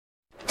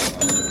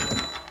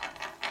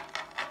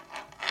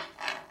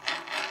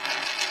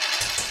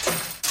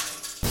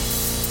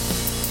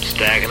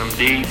them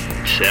deep,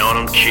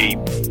 selling them cheap.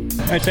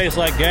 It tastes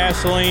like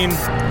gasoline,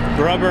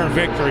 rubber, and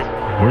victory.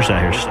 We're just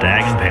out here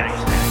stacking pennies.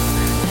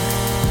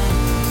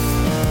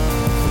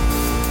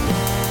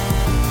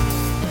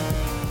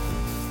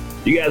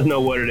 You guys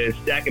know what it is.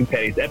 Stacking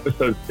Pennies,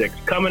 episode 6,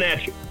 coming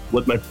at you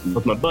with my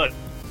buddy,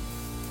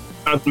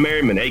 Jonathan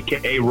Merriman,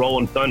 a.k.a.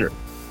 Rolling Thunder.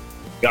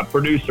 Got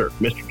producer,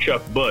 Mr.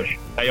 Chuck Bush.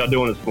 How y'all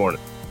doing this morning?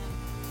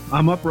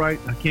 I'm upright.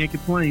 I can't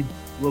complain.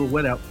 A little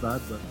wet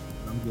outside, but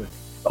I'm good.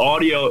 The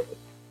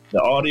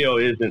audio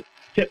isn't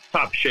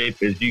tip-top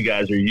shape as you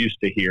guys are used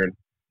to hearing.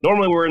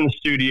 Normally we're in the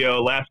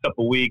studio. Last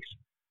couple weeks,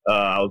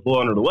 I was a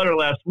little under the weather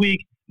last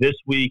week. This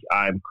week,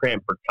 I'm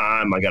cramped for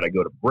time. I got to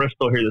go to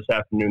Bristol here this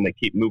afternoon. They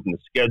keep moving the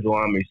schedule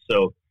on me.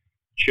 So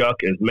Chuck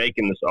is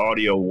making this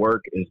audio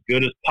work as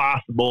good as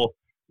possible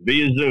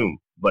via Zoom.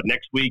 But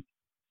next week,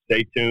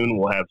 stay tuned.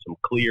 We'll have some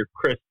clear,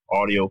 crisp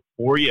audio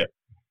for you.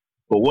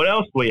 But what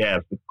else do we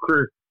have? Some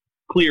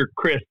clear,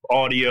 crisp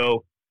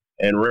audio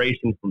and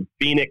racing from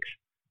Phoenix.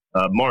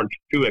 Martin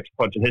Truex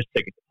punching his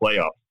ticket to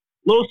playoffs.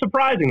 A little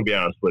surprising, to be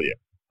honest with you.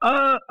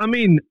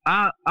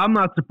 I'm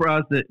not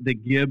surprised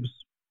that Gibbs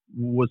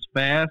was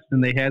fast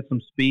and they had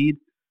some speed.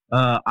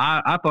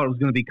 I thought it was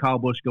going to be Kyle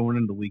Busch going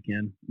into the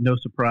weekend. No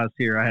surprise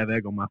here. I have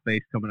egg on my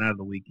face coming out of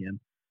the weekend.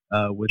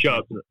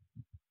 Chuck,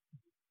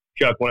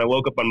 when I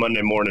woke up on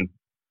Monday morning,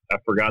 I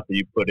forgot that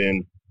you put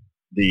in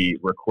the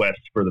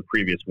request for the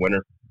previous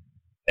winner.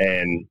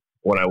 And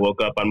when I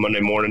woke up on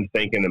Monday morning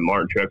thinking that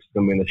Martin Truex was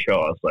going to be in the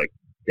show, I was like,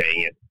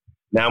 dang it.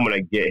 Now I'm going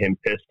to get him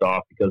pissed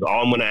off because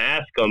all I'm going to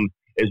ask him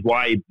is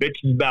why he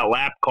bitches about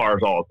lap cars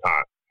all the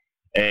time.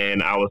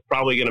 And I was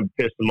probably going to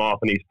piss him off,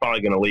 and he's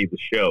probably going to leave the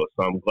show.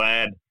 So I'm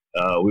glad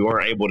we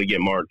weren't able to get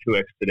Martin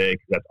Truex today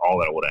because that's all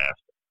that I would ask.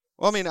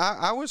 Well, I mean,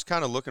 I was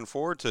kind of looking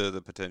forward to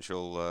the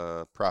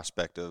potential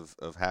prospect of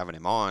having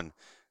him on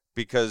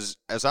because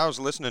as I was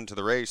listening to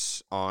the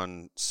race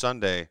on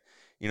Sunday,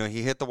 you know,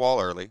 he hit the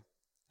wall early,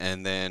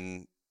 and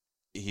then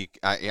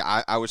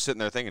I was sitting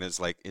there thinking,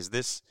 it's like, is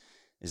this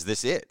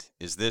it?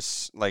 Is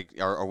this like,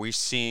 are we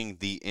seeing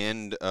the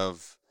end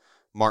of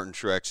Martin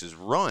Truex's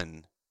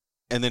run?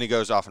 And then he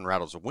goes off and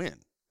rattles a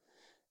win.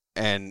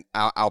 And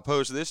I'll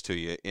pose this to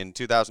you. In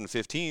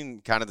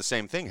 2015, kind of the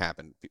same thing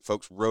happened.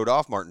 Folks wrote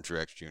off Martin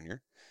Truex Jr.,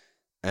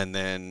 and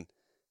then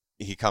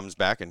he comes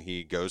back and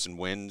he goes and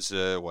wins,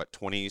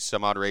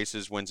 20-some-odd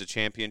races, wins a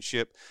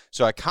championship.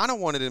 So I kind of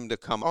wanted him to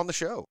come on the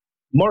show.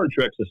 Martin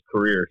Truex's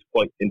career is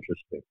quite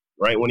interesting,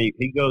 right? When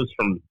he goes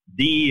from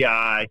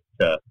DEI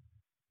to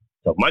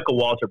Michael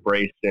Waltrip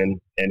Racing,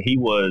 and he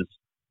was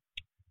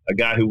a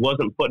guy who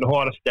wasn't putting a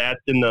lot of stats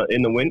in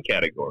the win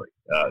category.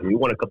 He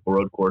won a couple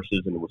road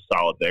courses and was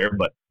solid there,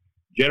 but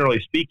generally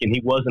speaking,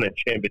 he wasn't a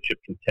championship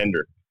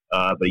contender.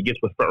 But he gets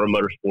with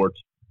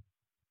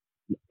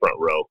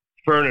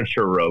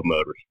Furniture Row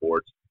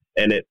Motorsports,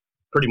 and it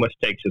pretty much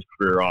takes his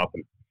career off,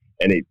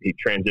 and he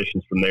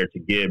transitions from there to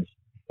Gibbs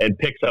and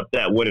picks up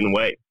that winning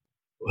way.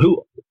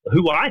 Who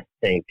I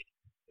think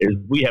is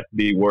we have to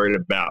be worried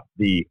about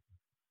to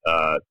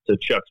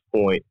Chuck's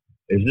point,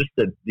 is this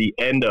the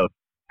end of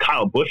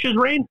Kyle Busch's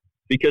reign?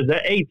 Because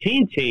that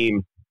 18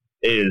 team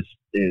is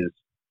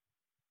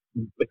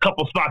a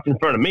couple spots in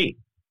front of me.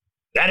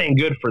 That ain't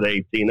good for the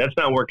 18. That's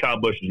not where Kyle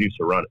Busch is used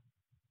to running.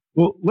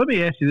 Well, let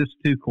me ask you this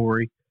too,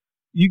 Corey.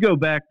 You go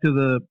back to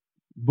the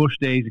Busch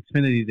days,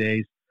 Xfinity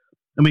days.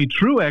 I mean,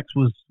 Truex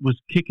was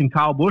kicking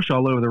Kyle Busch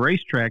all over the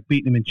racetrack,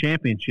 beating him in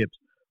championships.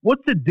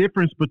 What's the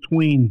difference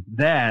between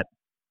that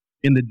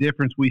and the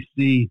difference we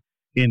see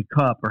in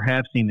Cup or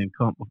have seen in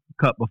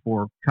Cup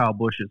before Kyle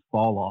Busch's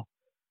fall off?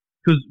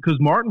 Because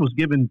Martin was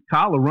giving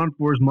Kyle a run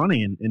for his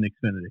money in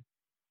Xfinity.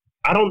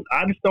 I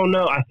just don't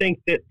know. I think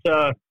that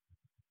goes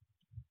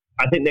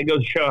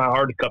to show how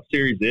hard the Cup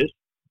Series is,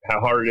 how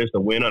hard it is to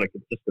win on a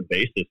consistent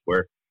basis.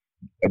 Where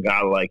a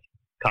guy like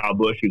Kyle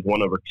Busch, who's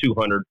won over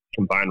 200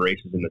 combined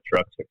races in the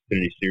Trucks,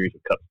 Xfinity Series,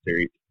 and Cup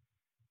Series,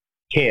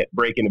 can't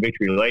break into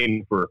victory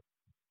lane for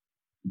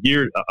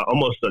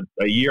almost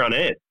a year on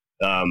end.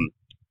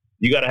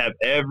 You got to have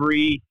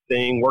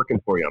everything working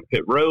for you on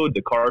pit road.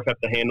 The cars have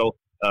to handle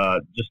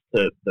just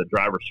the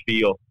driver's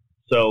feel.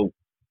 So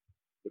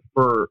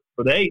for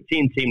the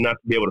 18 team not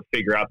to be able to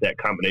figure out that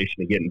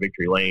combination of getting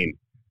victory lane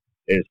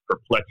is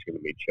perplexing to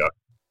me, Chuck.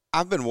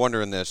 I've been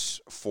wondering this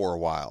for a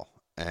while,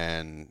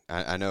 and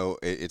I know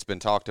it's been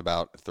talked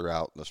about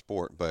throughout the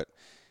sport, but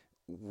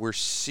we're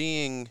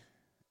seeing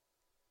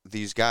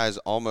these guys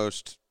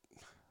almost,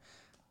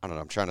 I don't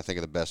know, I'm trying to think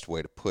of the best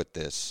way to put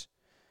this.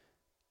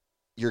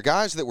 Your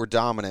guys that were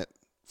dominant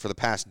for the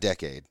past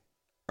decade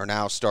are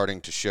now starting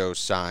to show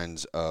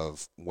signs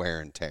of wear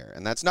and tear.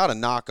 And that's not a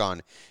knock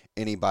on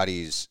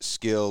anybody's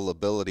skill,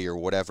 ability, or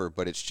whatever,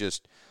 but it's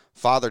just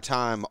Father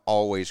Time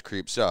always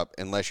creeps up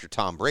unless you're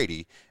Tom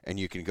Brady and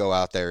you can go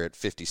out there at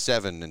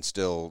 57 and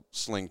still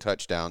sling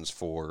touchdowns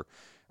for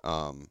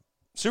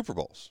Super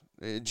Bowls.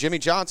 Jimmy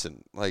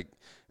Johnson, like,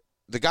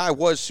 the guy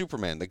was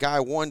Superman. The guy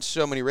won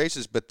so many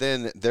races, but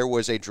then there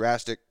was a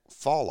drastic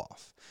fall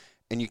off.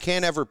 And you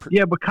can't ever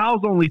yeah, but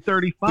Kyle's only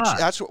 35.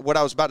 That's what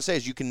I was about to say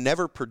is you can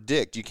never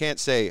predict. You can't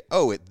say,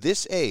 oh, at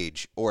this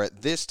age or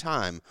at this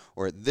time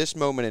or at this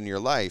moment in your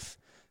life,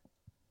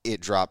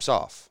 it drops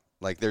off.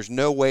 Like there's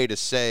no way to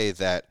say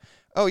that,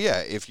 oh,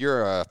 yeah, if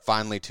you're a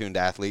finely tuned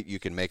athlete, you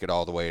can make it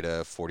all the way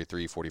to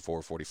 43,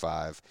 44,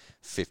 45,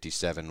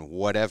 57,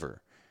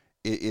 whatever.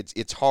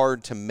 It's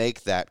hard to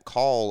make that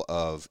call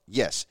of,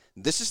 yes,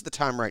 this is the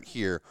time right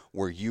here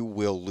where you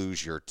will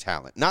lose your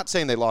talent. Not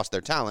saying they lost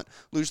their talent,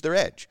 lose their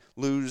edge,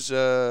 lose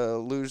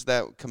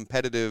that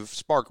competitive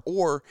spark.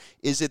 Or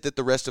is it that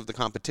the rest of the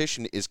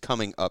competition is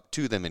coming up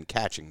to them and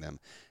catching them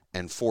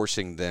and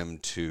forcing them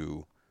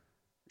to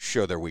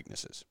show their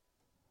weaknesses?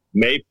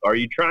 Mape, are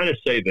you trying to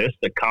say this,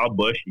 that Kyle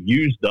Busch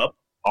used up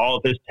all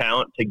of his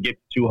talent to get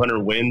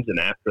 200 wins, and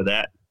after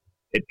that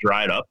it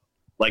dried up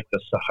like the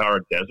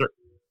Sahara Desert?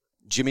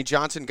 Jimmy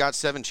Johnson got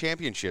 7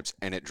 championships,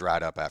 and it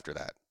dried up after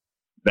that.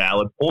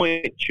 Valid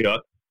point,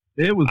 Chuck.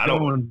 It was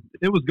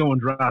going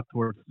dry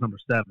towards number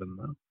 7,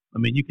 though. I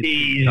mean, you can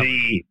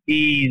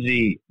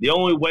easy. The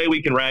only way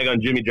we can rag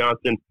on Jimmy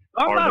Johnson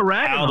how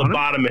the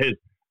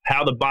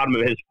bottom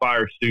of his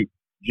fire suit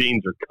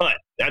jeans are cut.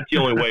 That's the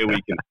only way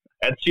we can.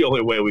 That's the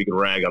only way we can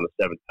rag on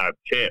the 7-time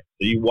champ.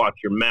 So you watch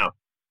your mouth.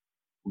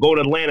 We're going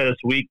to Atlanta this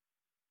week.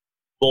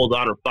 Full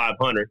honor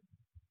 500.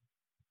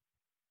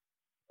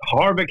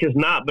 Harvick has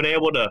not been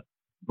able to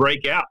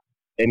break out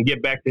and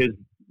get back to his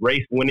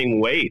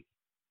race-winning ways.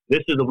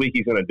 This is the week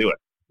he's going to do it.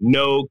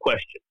 No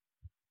question.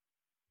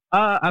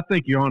 I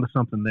think you're onto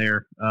something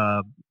there.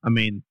 I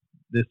mean,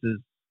 this is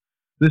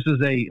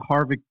a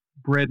Harvick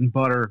bread and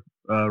butter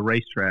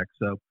racetrack.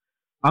 So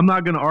I'm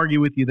not going to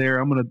argue with you there.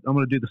 I'm going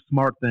to do the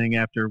smart thing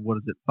after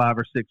 5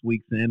 or 6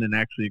 weeks in, and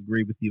actually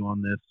agree with you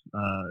on this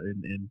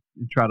and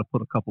try to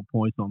put a couple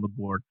points on the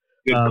board.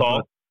 Good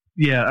call.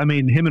 Yeah, I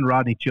mean, him and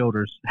Rodney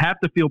Childers have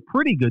to feel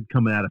pretty good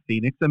coming out of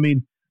Phoenix. I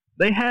mean,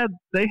 they had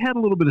a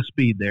little bit of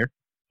speed there.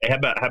 Hey,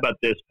 how about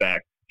this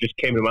fact? Just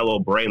came to my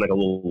little brain like a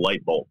little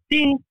light bulb.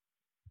 Ding!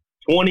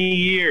 20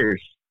 years.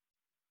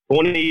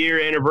 20-year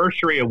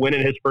anniversary of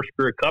winning his first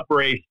career Cup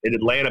race in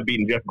Atlanta,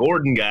 beating Jeff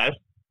Gordon, guys.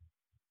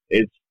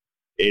 It's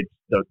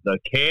the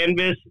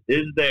canvas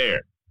is there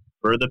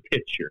for the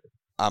picture.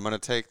 I'm going to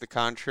take the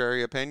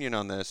contrary opinion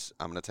on this.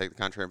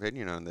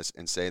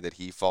 And say that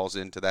he falls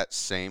into that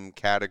same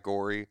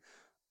category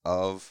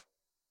of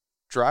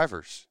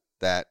drivers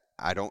that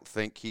I don't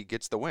think he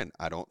gets the win.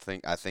 I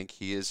think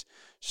he is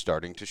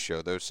starting to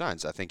show those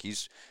signs.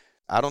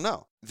 I don't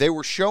know. They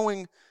were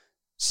showing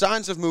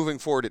signs of moving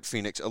forward at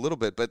Phoenix a little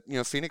bit, but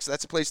Phoenix,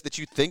 that's a place that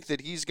you think that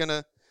he's going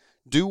to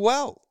do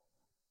well.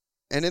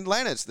 And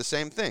Atlanta, it's the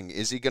same thing.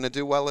 Is he going to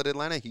do well at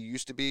Atlanta? He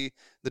used to be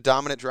the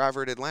dominant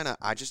driver at Atlanta.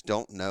 I just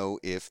don't know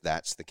if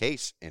that's the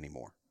case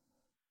anymore.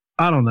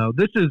 I don't know.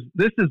 This is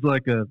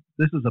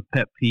a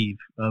pet peeve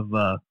of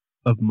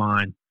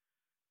mine.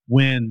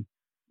 When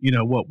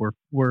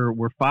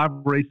we're 5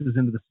 races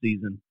into the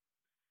season.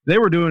 They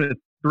were doing it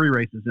 3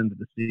 races into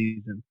the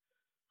season.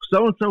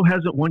 So and so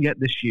hasn't won yet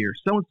this year.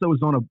 So and so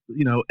is on a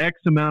X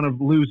amount of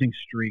losing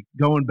streak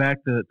going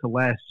back to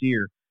last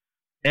year.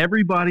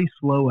 Everybody's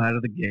slow out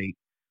of the gate.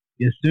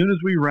 As soon as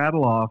we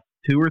rattle off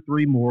 2 or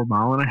 3 more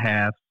mile and a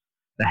half,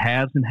 the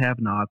haves and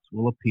have-nots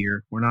will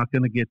appear. We're not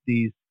going to get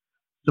these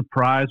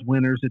surprise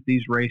winners at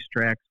these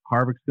racetracks.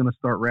 Harvick's going to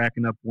start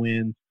racking up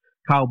wins.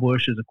 Kyle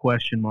Busch is a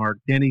question mark.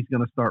 Denny's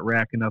going to start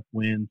racking up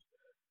wins.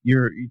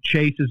 Your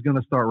Chase is going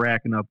to start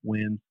racking up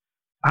wins.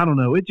 I don't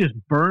know. It just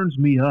burns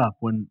me up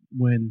when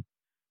we're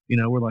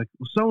like,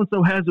 well,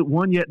 so-and-so hasn't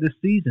won yet this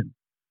season.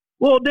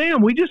 Well,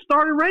 damn, we just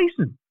started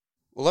racing.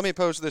 Well, let me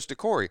pose this to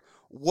Corey.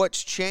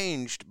 What's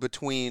changed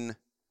between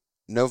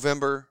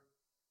November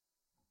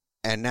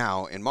and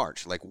now in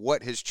March? Like,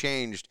 what has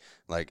changed?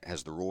 Like,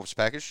 has the rules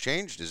package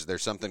changed? Is there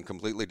something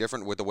completely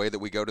different with the way that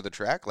we go to the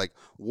track? Like,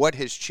 what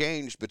has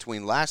changed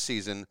between last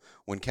season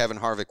when Kevin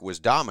Harvick was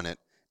dominant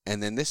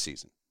and then this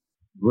season?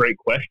 Great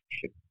question.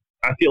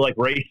 I feel like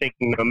racing,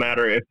 no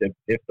matter if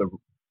the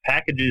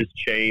packages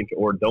change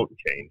or don't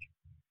change,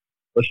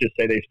 let's just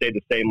say they stayed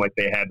the same like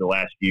they had the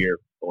last year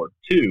or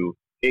 2,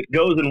 it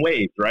goes in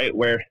waves, right?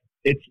 Where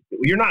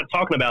you're not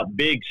talking about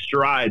big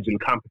strides in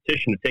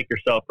competition to take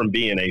yourself from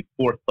being a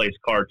 4th place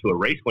car to a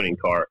race winning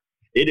car.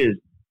 It is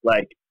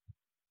like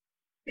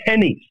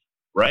pennies,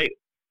 right?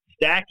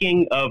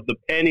 Stacking of the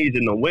pennies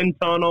in the wind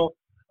tunnel,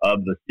 of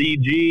the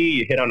CG,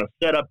 you hit on a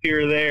setup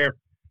here or there.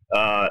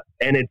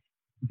 And it's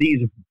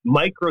these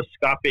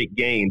microscopic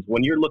gains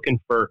when you're looking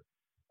for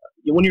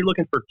 2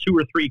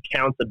 or 3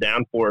 counts of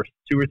downforce,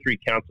 2 or 3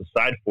 counts of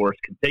side force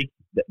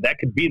that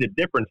could be the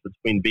difference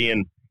between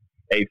being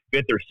a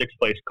 5th or 6th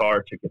place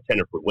car to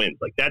contender for wins.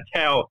 Like, that's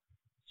how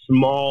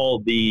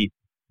small the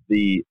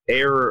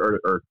error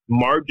or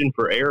margin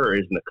for error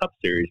is in the Cup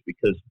Series,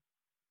 because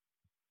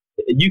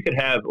you could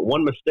have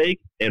one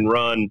mistake and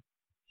run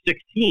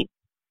 16th.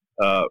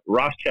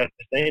 Ross Chastain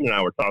and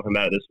I were talking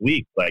about it this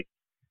week. Like,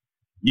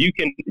 you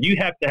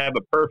have to have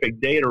a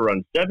perfect day to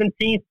run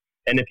 17th,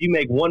 and if you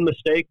make one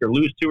mistake or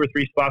lose 2 or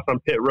 3 spots on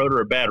pit road or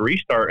a bad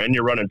restart, and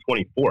you're running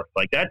 24th,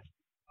 like, that's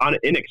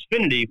in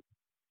Xfinity.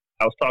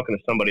 I was talking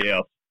to somebody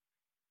else.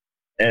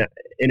 And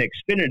in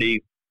Xfinity,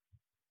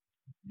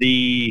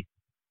 the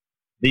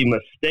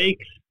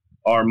mistakes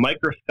are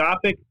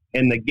microscopic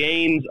and the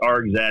gains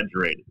are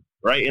exaggerated,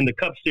 right? In the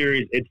Cup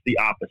Series, it's the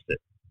opposite.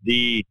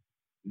 The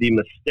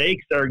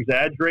mistakes are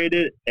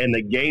exaggerated and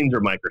the gains are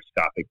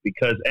microscopic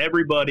because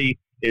everybody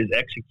is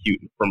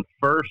executing from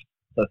first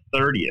to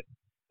 30th.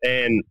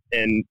 And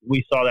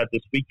we saw that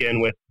this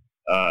weekend with,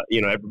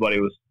 everybody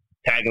was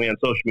tagging me on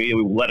social media.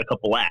 We led a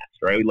couple laps,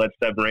 right? We led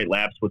 7 or 8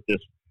 laps with this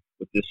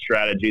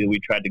strategy that we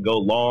tried to go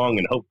long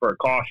and hope for a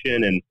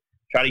caution and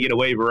try to get a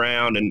wave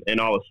around and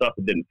all the stuff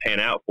that didn't pan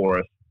out for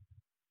us.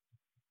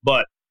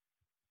 But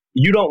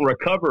you don't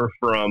recover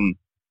from,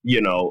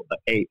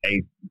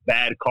 a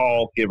bad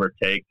call, give or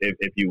take,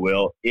 if you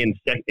will, in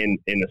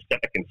the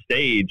second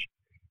stage.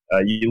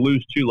 You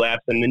lose 2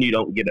 laps and then you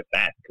don't get it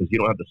back because you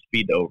don't have the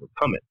speed to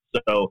overcome it.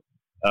 So,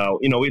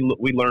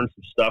 we learned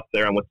some stuff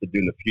there on what to do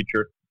in the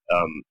future.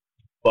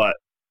 But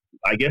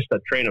I guess the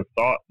train of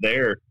thought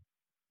there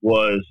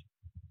was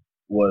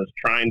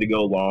trying to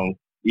go long,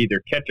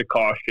 either catch a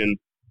caution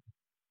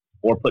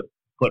or put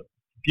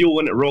fuel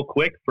in it real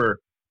quick to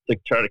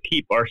try to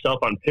keep ourselves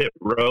on pit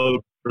road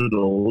for the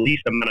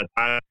least amount of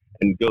time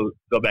and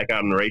go back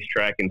out on the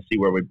racetrack and see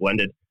where we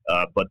blended.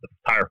 But the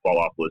tire fall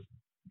off was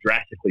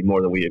drastically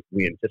more than we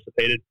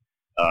anticipated.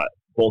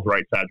 Both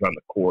right sides were on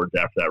the cords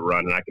after that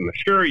run, and I can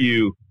assure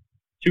you,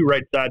 2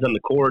 right sides on the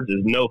cords is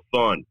no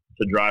fun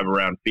to drive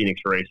around Phoenix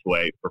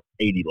Raceway for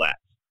 80 laps.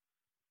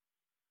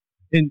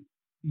 And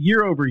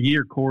year over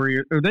year,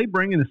 Corey, are they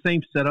bringing the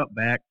same setup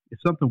back? If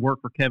something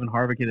worked for Kevin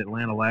Harvick in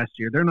Atlanta last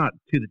year, they're not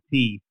to the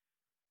T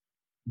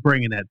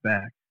bringing that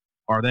back,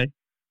 are they?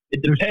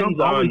 It depends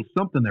always on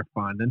something they're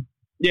finding.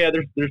 Yeah,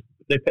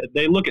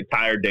 they look at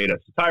tire data.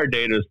 So tire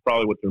data is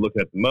probably what they're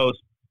looking at the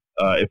most.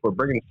 If we're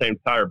bringing the same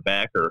tire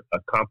back or a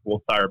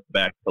comparable tire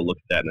back, to look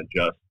at that and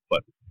adjust.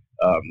 But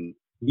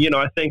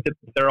I think that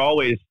they're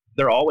always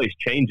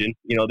changing.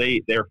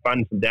 They're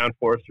finding some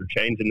downforce. They're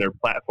changing their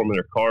platform in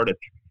their car to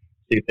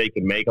see if they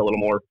can make a little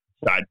more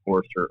side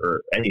force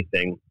or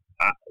anything.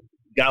 A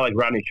guy like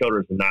Rodney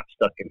Childers is not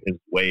stuck in his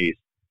ways,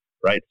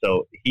 right?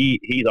 So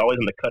he's always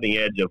on the cutting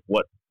edge of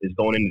what is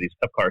going into these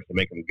Cup cars to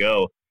make them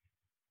go.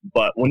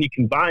 But when you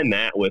combine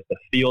that with the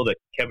feel that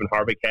Kevin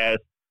Harvick has,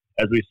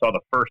 as we saw the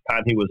first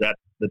time he was at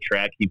the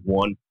track, he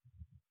won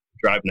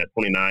driving that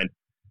 29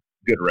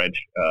 Goodwrench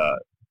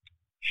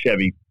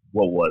Chevy.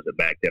 What was it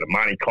back then? A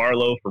Monte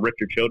Carlo for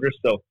Richard Childress.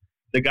 So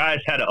the guy's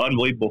had an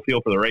unbelievable feel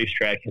for the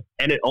racetrack,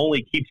 and it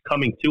only keeps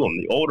coming to him.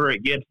 The older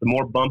it gets, the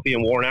more bumpy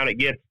and worn out it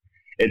gets.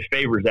 It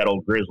favors that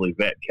old grizzly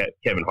vet,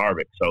 Kevin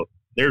Harvick. So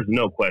there's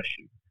no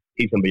question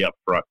he's going to be up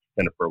front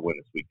contender for a win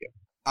this weekend.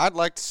 I'd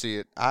like to see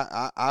it.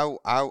 I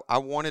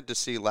wanted to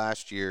see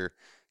last year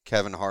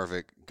Kevin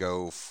Harvick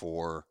go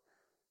for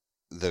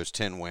those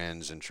 10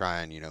 wins and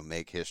try and,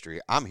 make history.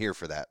 I'm here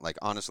for that. Like,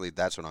 honestly,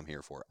 that's what I'm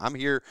here for. I'm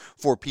here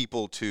for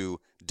people to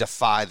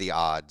defy the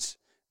odds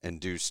and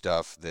do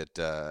stuff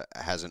that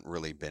hasn't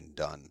really been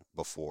done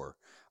before.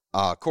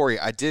 Corey,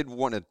 I did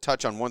want to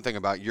touch on one thing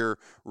about your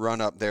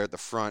run up there at the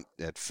front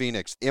at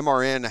Phoenix.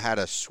 MRN had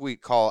a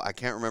sweet call. I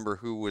can't remember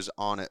who was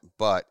on it,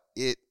 but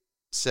it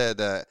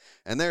said,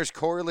 and there's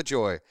Corey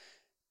LaJoie,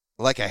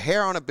 like a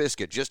hair on a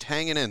biscuit, just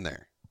hanging in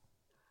there.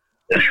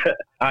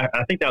 I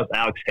think that was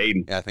Alex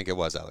Hayden. Yeah, I think it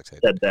was Alex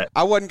Hayden. Said that.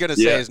 I wasn't going to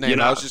say his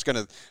name. I was just going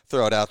to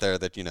throw it out there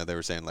that, they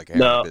were saying like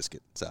hair on a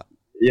biscuit. So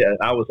yeah,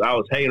 I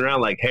was hanging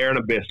around like hair on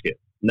a biscuit.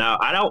 Now,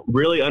 I don't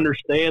really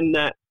understand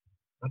that.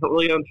 I don't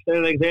really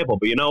understand the example,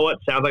 but you know what?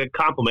 Sounds like a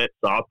compliment,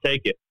 so I'll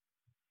take it.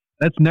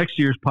 That's next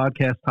year's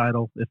podcast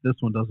title if this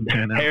one doesn't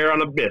pan out. Hair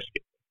on a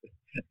biscuit.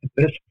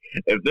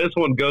 If this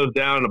one goes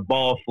down in a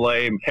ball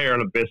flame, hair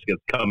on a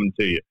biscuit's coming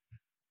to you.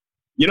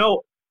 You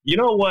know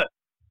what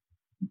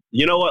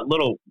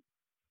little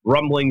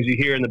rumblings you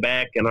hear in the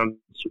back and on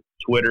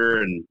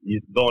Twitter, and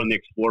you go on the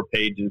Explore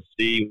page and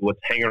see what's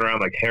hanging around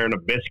like hair on a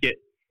biscuit?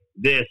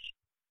 This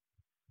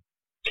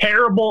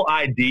terrible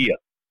idea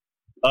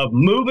of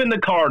moving the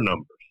car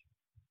numbers.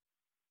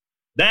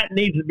 That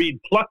needs to be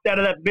plucked out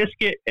of that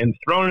biscuit and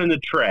thrown in the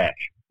trash.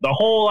 The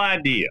whole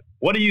idea.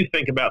 What do you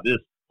think about this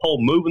whole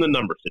moving the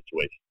number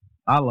situation?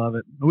 I love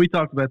it. We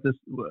talked about this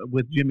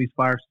with Jimmy's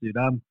Fire Suit.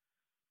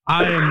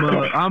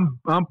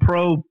 I'm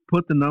pro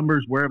put the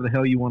numbers wherever the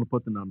hell you want to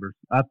put the numbers.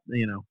 I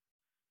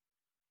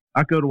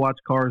go to watch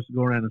cars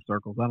go around in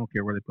circles. I don't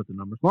care where they put the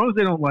numbers. As long as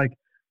they don't as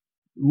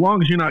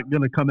long as you're not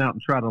going to come out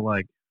and try to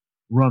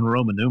run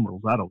Roman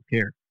numerals, I don't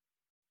care.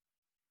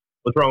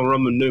 What's wrong with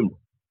Roman numerals?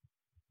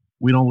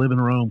 We don't live in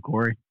Rome,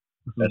 Corey.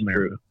 That's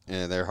true.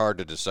 Yeah, they're hard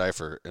to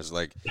decipher.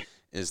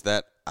 Is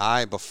that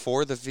I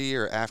before the V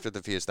or after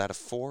the V? Is that a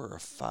 4 or a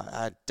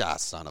 5?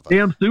 Son of a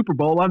damn Super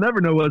Bowl. I never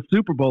know what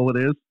Super Bowl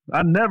it is.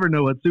 I never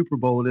know what Super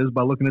Bowl it is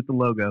by looking at the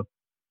logo.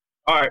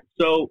 All right,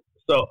 so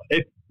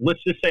if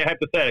let's just say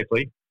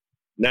hypothetically,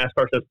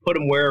 NASCAR says put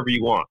them wherever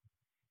you want,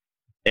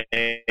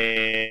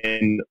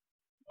 and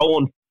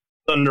Owen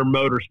Thunder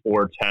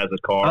Motorsports has a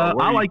car.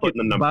 Where I are you like putting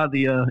it the number? by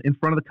the in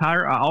front of the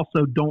tire. I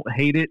also don't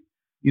hate it.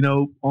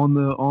 On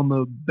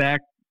the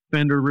back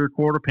fender, rear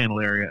quarter panel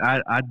area.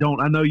 I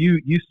know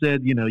you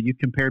said, you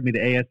compared me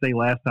to ASA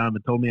last time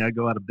and told me I'd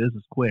go out of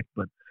business quick,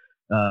 but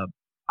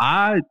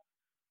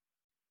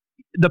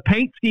the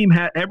paint scheme,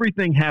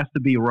 everything has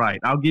to be right.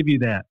 I'll give you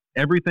that.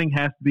 Everything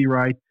has to be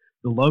right.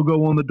 The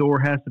logo on the door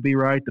has to be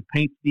right. The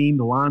paint scheme,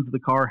 the lines of the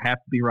car have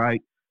to be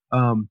right.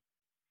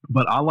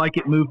 But I like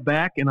it moved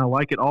back, and I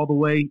like it all the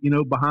way,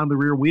 behind the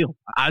rear wheel.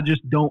 I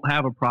just don't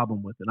have a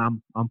problem with it.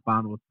 I'm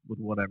fine with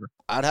whatever.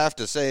 I'd have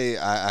to say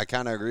I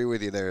kind of agree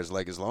with you there. Is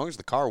like, as long as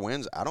the car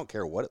wins, I don't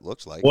care what it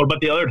looks like. What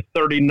about the other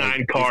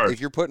 39 cars? If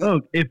you're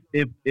putting, if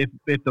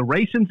the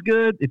racing's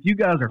good, if you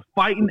guys are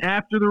fighting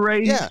after the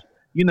race, yeah.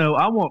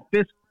 I want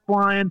fists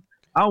flying.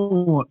 I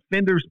want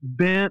fenders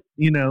bent.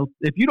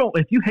 If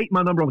you hate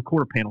my number on the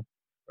quarter panel,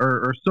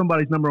 or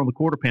somebody's number on the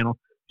quarter panel,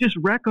 just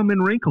wreck them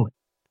and wrinkle it.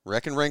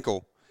 Wreck and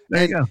wrinkle.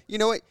 There you go. You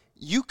know what?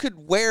 You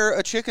could wear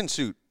a chicken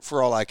suit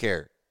for all I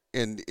care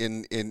in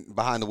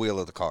behind the wheel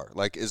of the car.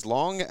 Like, as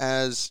long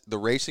as the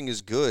racing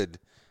is good,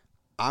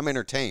 I'm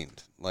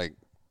entertained. Like,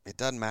 it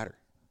doesn't matter.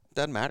 It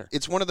doesn't matter.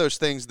 It's one of those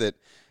things that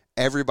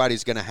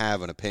everybody's going to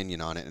have an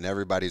opinion on it, and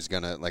everybody's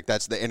going to, like,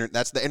 that's the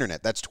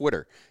internet. That's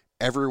Twitter.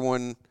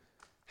 Everyone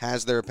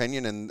has their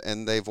opinion,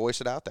 and they voice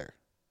it out there.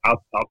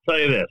 I'll tell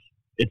you this: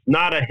 it's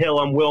not a hill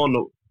I'm willing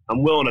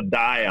to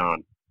die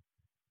on.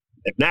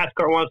 If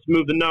NASCAR wants to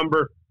move the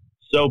number,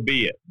 so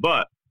be it.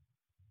 But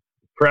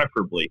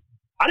preferably,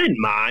 I didn't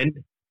mind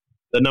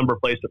the number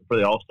placement for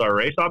the All-Star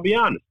race. I'll be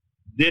honest,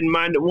 didn't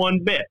mind it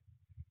one bit.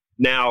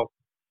 Now,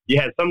 you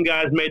had some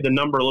guys made the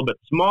number a little bit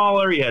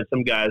smaller. You had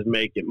some guys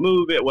make it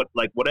move it,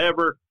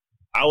 whatever.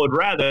 I would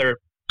rather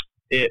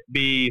it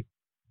be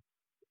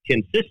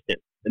consistent.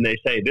 And they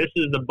say, this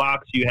is the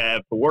box you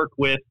have to work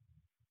with.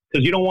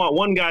 Because you don't want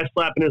one guy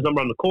slapping his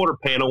number on the quarter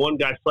panel, one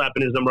guy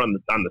slapping his number on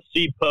the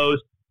seat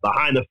post,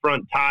 behind the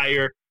front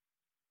tire,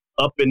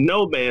 up in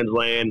no man's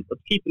land.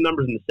 Let's keep the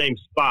numbers in the same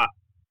spot.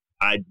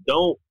 I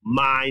don't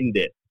mind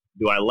it.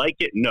 Do I like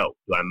it? No.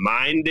 Do I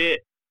mind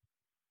it?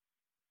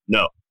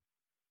 No.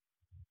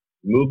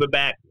 Move it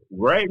back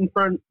right in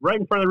front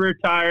of the rear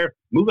tire.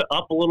 Move it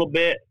up a little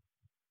bit,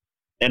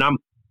 and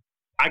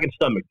I can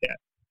stomach that.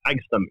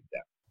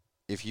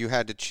 If you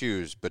had to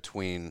choose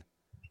between,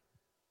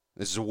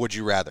 this is a would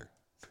you rather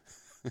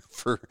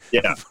for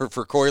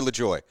Corey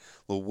LaJoy.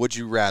 Well, would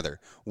you rather?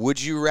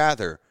 Would you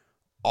rather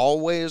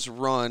always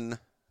run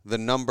the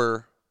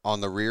number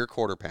on the rear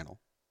quarter panel,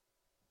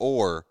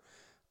 or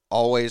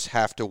always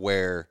have to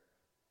wear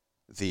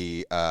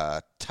the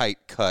tight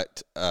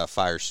cut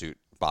fire suit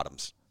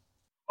bottoms?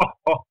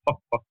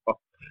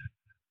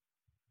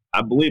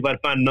 I believe I'd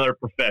find another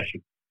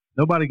profession.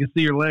 Nobody can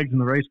see your legs in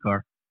the race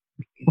car.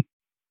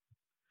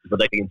 But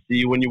they can see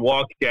you when you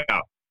walk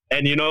out.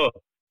 And you know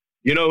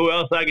who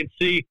else I can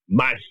see?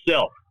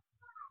 Myself,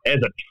 as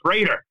a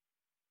traitor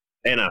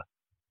and a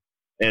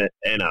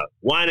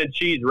wine and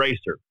cheese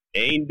racer.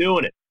 Ain't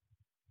doing it.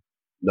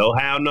 No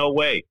how, no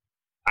way.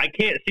 I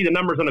can't see the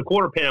numbers on the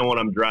quarter panel when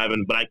I'm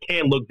driving, but I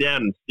can look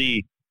down and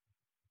see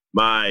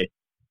my,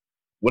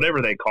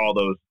 whatever they call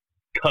those,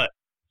 cut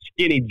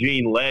skinny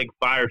jean leg,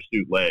 fire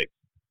suit legs.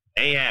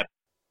 Ain't happening.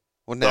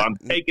 Well, now, so I'm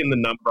taking the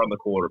number on the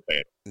quarter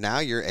panel. Now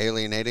you're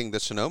alienating the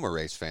Sonoma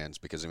race fans,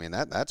 because, I mean,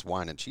 that's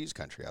wine and cheese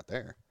country out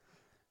there.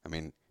 I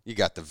mean, you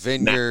got the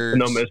vineyards.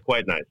 Sonoma is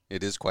quite nice.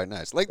 It is quite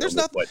nice. Like, there's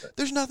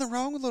nothing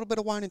wrong with a little bit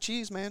of wine and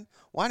cheese, man.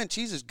 Wine and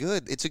cheese is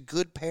good. It's a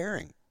good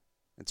pairing.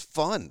 It's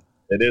fun.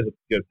 It is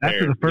a good pairing.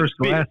 After the first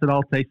glass, it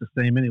all tastes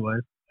the same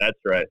anyways. That's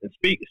right. And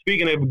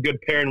speaking of a good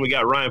pairing, we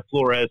got Ryan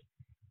Flores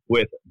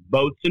with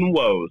Boats and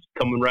Woes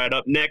coming right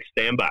up next.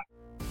 Stand by.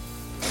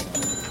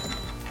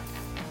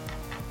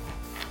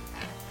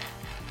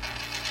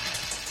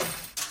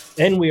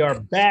 And we are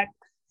back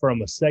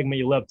from a segment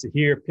you love to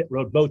hear, Pit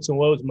Road Boats and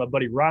Woes, with my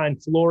buddy Ryan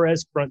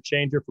Flores, front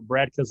changer for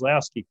Brad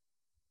Kozlowski.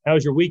 How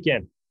was your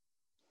weekend?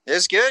 It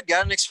was good.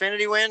 Got an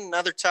Xfinity win,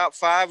 another top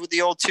 5 with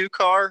the old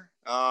 2-car.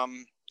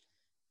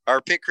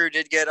 Our pit crew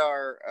did get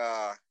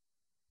our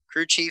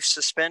crew chief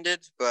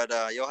suspended, but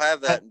you'll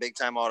have that in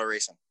big-time auto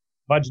racing.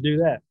 Why'd you do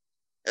that?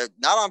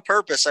 Not on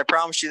purpose, I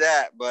promise you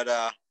that. But,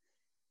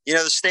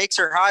 the stakes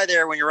are high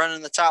there when you're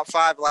running the top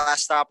 5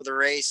 last stop of the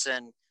race,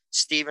 and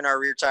Steven, our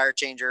rear tire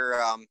changer,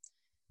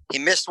 he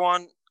missed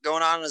one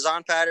going on in his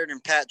on pattern,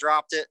 and Pat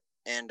dropped it,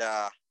 and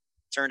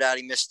turned out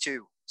he missed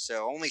 2.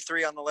 So only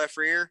 3 on the left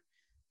rear.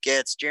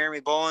 Gets Jeremy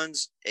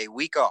Bullins a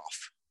week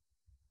off.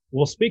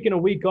 Well, speaking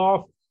of week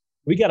off,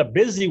 we got a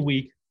busy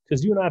week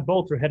because you and I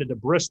both are headed to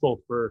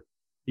Bristol for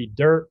the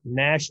Dirt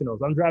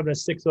Nationals. I'm driving a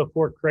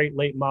 604 crate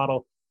late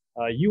model.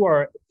 You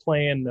are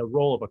playing the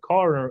role of a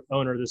car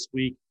owner this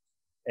week,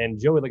 and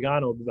Joey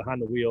Logano will be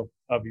behind the wheel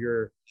of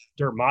your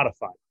Dirt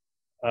Modified.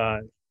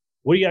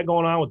 What do you got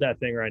going on with that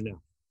thing right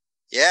now?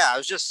 Yeah, I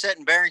was just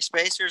setting bearing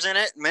spacers in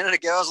it a minute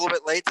ago. I was a little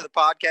bit late to the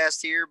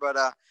podcast here, but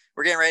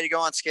we're getting ready to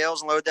go on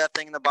scales and load that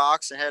thing in the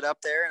box and head up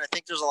there. And I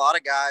think there's a lot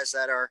of guys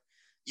that are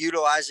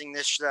utilizing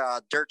this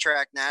Dirt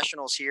Track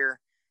Nationals here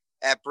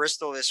at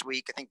Bristol this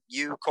week. I think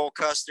you, Cole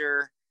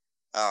Custer,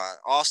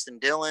 Austin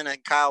Dillon,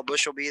 and Kyle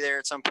Busch will be there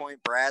at some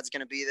point. Brad's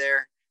going to be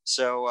there.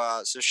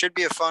 So should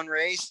be a fun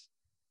race.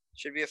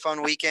 Should be a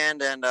fun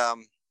weekend. And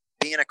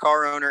being a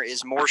car owner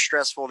is more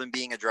stressful than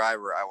being a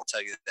driver. I will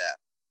tell you that.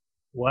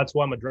 Well, that's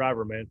why I'm a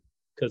driver, man,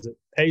 because it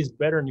pays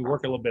better and you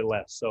work a little bit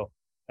less. So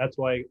that's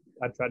why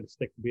I tried to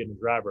stick to being a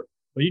driver.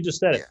 But you just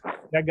said it.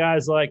 That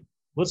guy's like,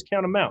 let's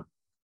count them out.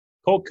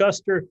 Cole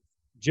Custer,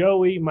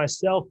 Joey,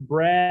 myself,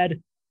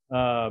 Brad,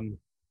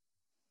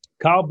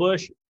 Kyle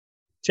Busch,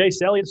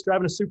 Chase Elliott's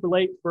driving a super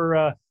late for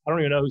I don't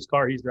even know whose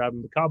car he's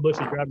driving, but Kyle Busch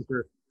is driving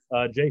for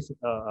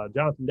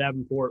Jonathan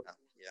Davenport.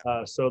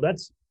 So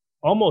that's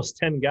almost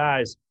 10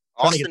 guys.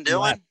 Austin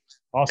Dillon.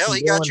 Hell,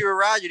 he got you a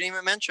ride. You didn't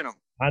even mention him.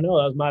 I know,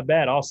 that was my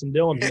bad. Austin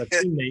Dillon's a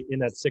teammate in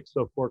that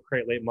 604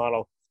 crate late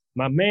model.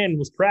 My man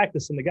was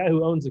practicing. The guy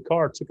who owns the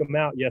car took him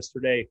out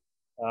yesterday.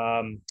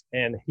 And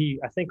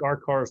I think our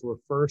cars were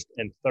first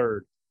and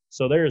third.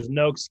 So there is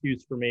no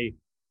excuse for me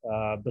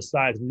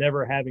besides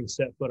never having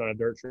set foot on a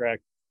dirt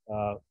track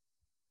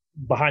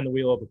behind the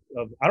wheel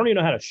of I don't even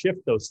know how to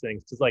shift those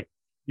things. It's like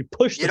you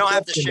push the You don't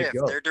clutch have to in shift.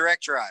 go. They're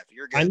direct drive.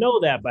 You're good. I know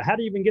that, but how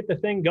do you even get the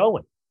thing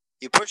going?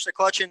 You push the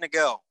clutch in to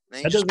go. Then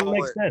you That just doesn't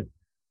make pull it. sense.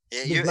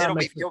 Yeah,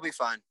 you'll be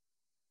fine.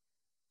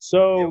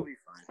 So You'll be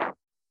fine.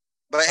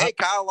 But hey,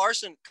 Kyle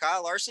Larson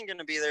going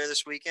to be there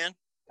this weekend.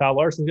 Kyle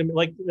Larson's going to be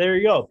like, there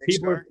you go. Next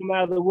People are coming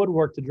out of the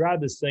woodwork to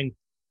drive this thing.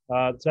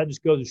 So that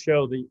just goes to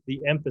show the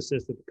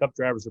emphasis that the Cup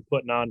drivers are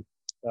putting on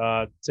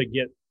to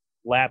get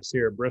laps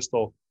here at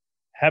Bristol.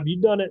 Have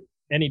you done it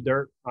any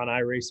dirt on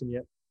iRacing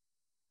yet?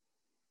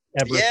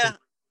 Yeah,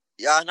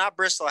 not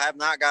Bristol. I have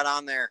not got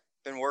on there.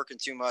 Been working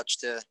too much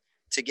to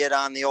get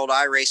on the old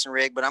iRacing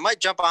rig, but I might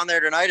jump on there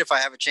tonight if I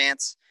have a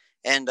chance.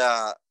 And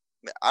I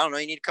don't know,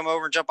 you need to come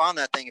over and jump on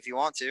that thing if you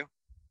want to.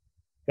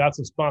 Got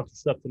some sponsor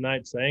stuff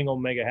tonight, so I ain't gonna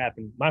make it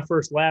happen. My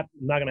first lap,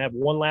 I'm not gonna have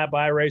one lap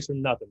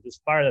iRacing, nothing.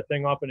 Just fire that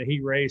thing off in a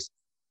heat race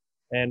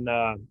and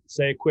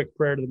say a quick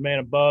prayer to the man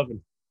above and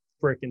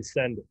freaking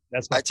send it.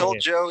 That's my plan.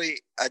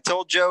 I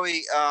told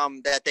Joey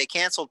that they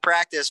canceled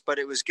practice, but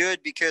it was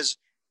good because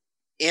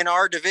in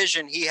our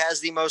division he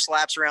has the most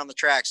laps around the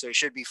track, so he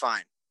should be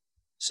fine.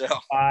 So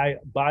by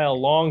a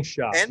long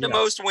shot. And the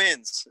most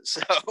wins.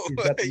 So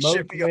he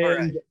should be all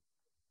right.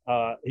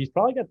 He's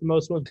probably got the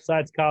most ones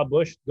besides Kyle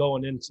Busch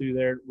going into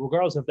there,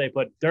 regardless if they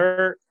put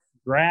dirt,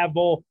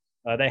 gravel.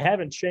 They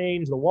haven't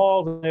changed the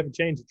walls. They haven't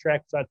changed the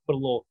track besides put a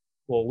little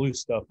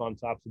loose stuff on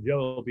top. So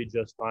Joe will be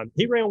just fine.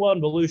 He ran well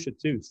in Volusia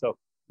too. So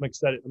I'm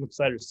excited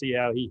to see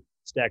how he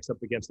stacks up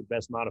against the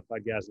best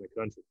modified guys in the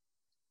country.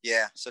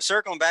 Yeah. So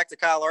circling back to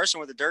Kyle Larson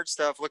with the dirt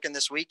stuff, looking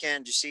this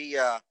weekend, you see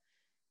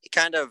he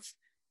kind of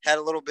had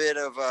a little bit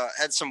of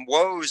had some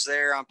woes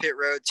there on pit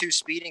road, 2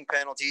 speeding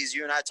penalties.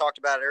 You and I talked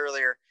about it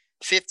earlier.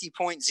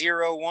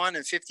 50.01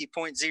 and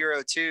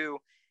 50.02.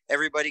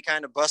 Everybody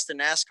kind of busting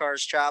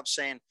NASCAR's chops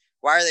saying,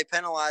 why are they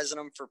penalizing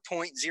them for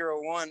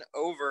 0.01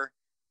 over?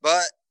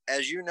 But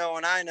as you know,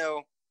 and I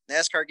know,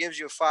 NASCAR gives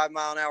you a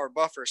 5-mile-an-hour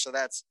buffer. So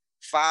that's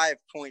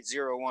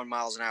 5.01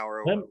 miles an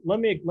hour over. Let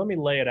me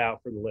lay it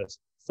out for the list.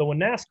 So when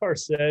NASCAR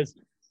says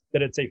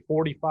that it's a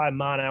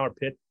 45-mile-an-hour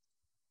pit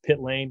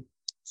lane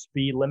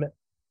speed limit,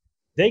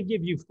 they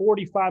give you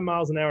 45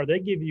 miles an hour. They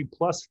give you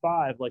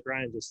 +5, like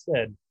Ryan just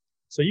said.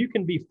 So you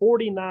can be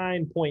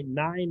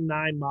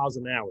 49.99 miles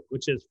an hour,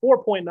 which is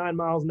 4.9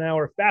 miles an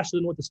hour faster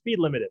than what the speed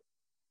limit is.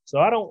 So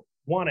I don't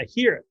want to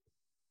hear it.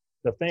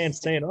 The fans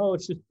saying, oh,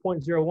 it's just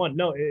 0.01.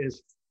 No, it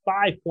is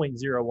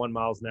 5.01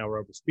 miles an hour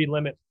over speed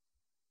limit.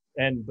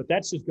 But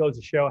that just goes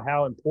to show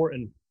how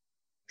important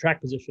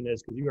track position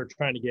is, because you are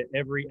trying to get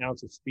every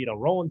ounce of speed on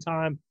rolling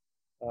time.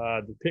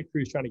 The pit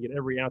crew is trying to get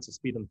every ounce of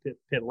speed on the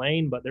pit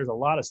lane, but there's a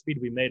lot of speed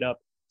to be made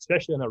up,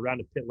 especially on the round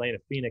of pit lane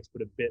of Phoenix,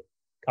 but it bit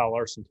Kyle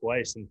Larson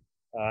twice. And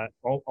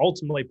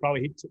ultimately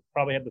probably had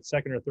the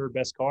second or third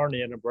best car, and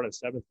he ended up running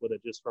 7th with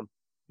it just from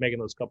making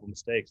those couple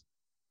mistakes.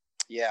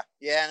 Yeah.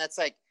 And it's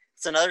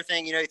another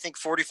thing, you think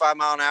 45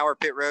 mile an hour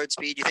pit road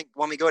speed. You think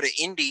when we go to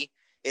Indy,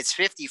 it's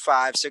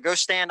 55. So go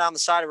stand on the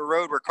side of a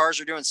road where cars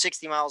are doing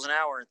 60 miles an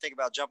hour and think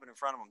about jumping in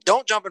front of them.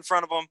 Don't jump in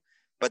front of them,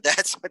 but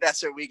that's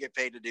what we get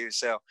paid to do.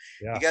 So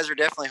You guys are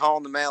definitely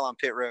hauling the mail on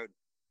pit road.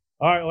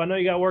 All right. Well, I know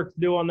you got work to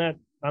do on that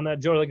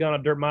Joey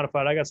Logano Dirt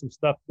Modified. I got some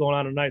stuff going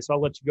on tonight, so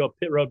I'll let you go.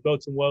 Pit Road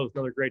Boats and Woes,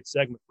 another great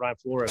segment. Ryan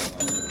Flores.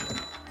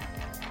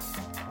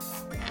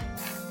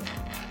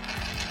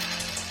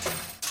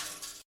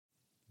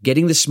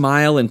 Getting the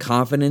smile and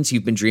confidence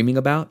you've been dreaming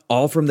about,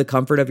 all from the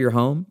comfort of your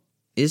home,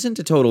 isn't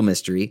a total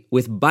mystery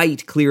with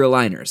Byte clear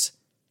aligners.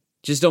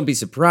 Just don't be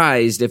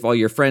surprised if all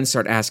your friends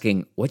start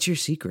asking, what's your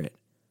secret?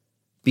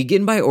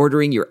 Begin by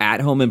ordering your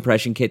at-home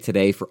impression kit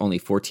today for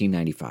only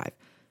 $14.95.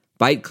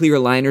 Byte clear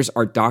aligners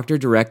are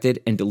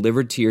doctor-directed and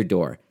delivered to your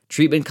door.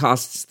 Treatment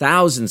costs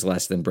thousands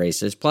less than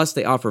braces, plus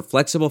they offer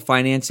flexible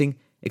financing,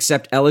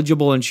 accept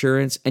eligible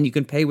insurance, and you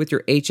can pay with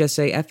your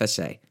HSA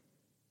FSA.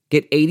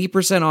 Get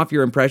 80% off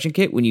your impression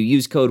kit when you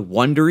use code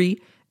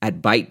WONDERY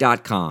at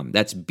Byte.com.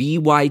 That's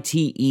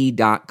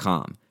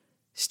BYTE.com.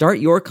 Start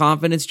your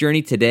confidence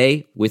journey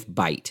today with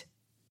Byte.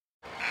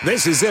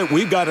 This is it.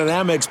 We've got an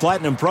Amex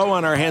Platinum Pro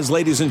on our hands,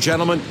 ladies and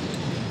gentlemen.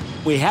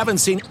 We haven't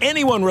seen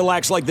anyone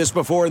relax like this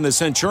before in the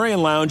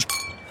Centurion Lounge.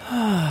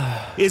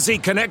 Is he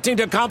connecting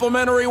to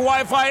complimentary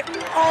Wi-Fi?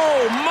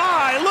 Oh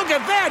my, look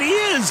at that, he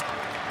is!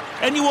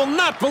 And you will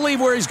not believe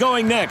where he's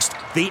going next.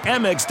 The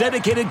Amex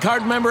dedicated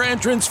card member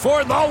entrance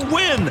for the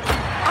win.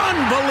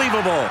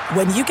 Unbelievable.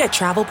 When you get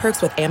travel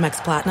perks with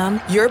Amex Platinum,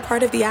 you're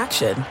part of the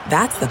action.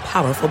 That's the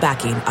powerful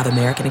backing of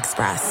American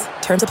Express.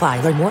 Terms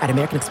apply. Learn more at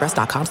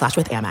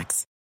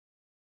americanexpress.com/withAmex.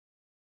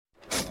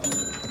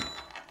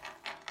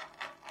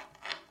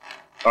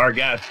 All right,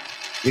 guys,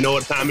 you know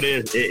what time it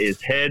is. It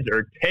is heads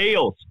or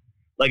tails.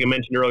 Like I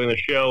mentioned earlier in the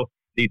show,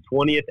 the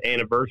 20th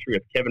anniversary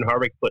of Kevin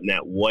Harvick putting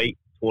that white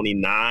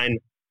 29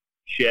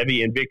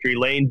 Chevy in victory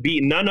lane,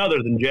 beating none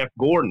other than Jeff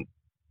Gordon.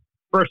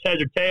 First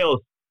heads or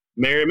tails,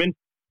 Merriman,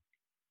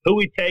 who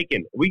we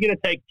taking? Are we going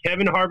to take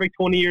Kevin Harvick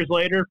 20 years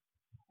later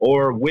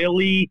or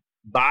Willie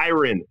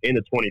Byron in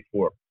the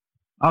 24?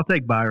 I'll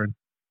take Byron.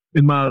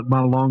 In my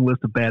long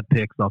list of bad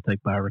picks, I'll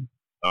take Byron.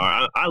 All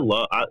right,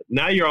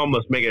 now you're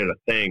almost making it a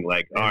thing.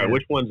 Like, all right,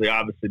 which one's the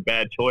obviously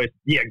bad choice?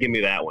 Yeah, give me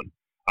that one.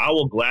 I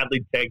will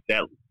gladly take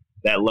that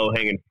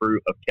low-hanging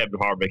fruit of Kevin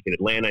Harvick in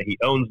Atlanta. He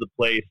owns the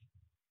place.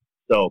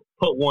 So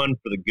put one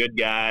for the good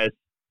guys,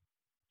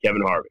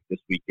 Kevin Harvick, this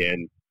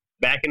weekend,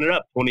 backing it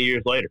up 20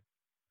 years later.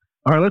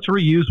 All right, let's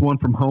reuse one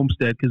from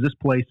Homestead because this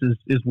place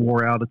is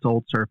wore out, its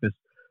old surface.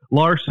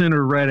 Larson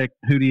or Reddick,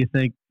 who do you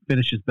think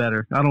finishes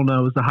better? I don't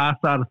know. Is the high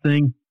side a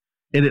thing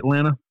in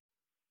Atlanta?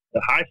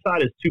 The high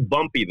side is too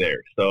bumpy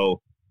there.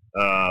 So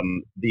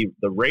the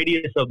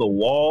radius of the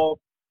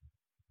wall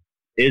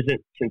isn't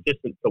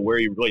consistent to where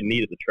you really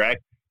need at the track.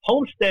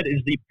 Homestead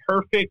is the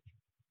perfect,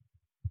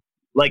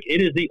 like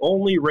it is the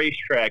only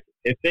racetrack.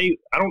 I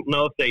don't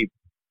know if they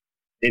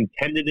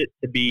intended it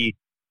to be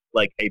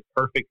like a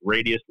perfect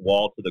radius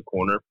wall to the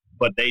corner,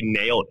 but they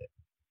nailed it.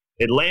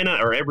 Atlanta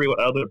or every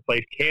other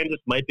place,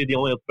 Kansas might be the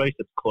only other place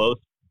that's close,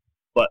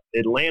 but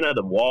Atlanta,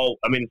 the wall,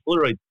 I mean, it's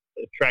literally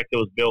a track that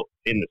was built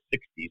in the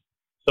 60s.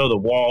 So the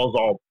walls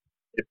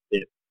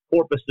it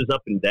porpoises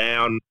up and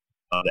down.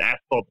 The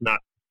asphalt's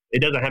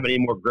it doesn't have any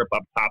more grip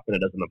up top than it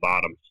does on the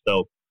bottom.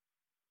 So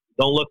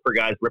don't look for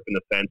guys ripping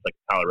the fence like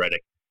Tyler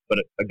Reddick. But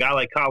a guy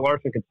like Kyle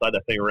Larson can slide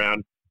that thing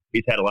around.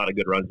 He's had a lot of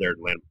good runs there in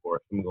Atlanta before.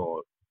 So I'm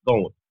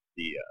going with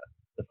the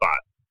 5.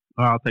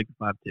 All right, I'll take the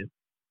 5 too.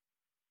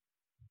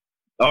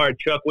 All right,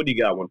 Chuck, what do you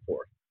got one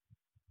for?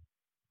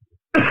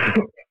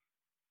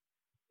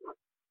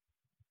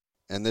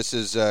 And this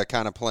is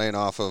kind of playing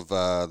off of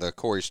the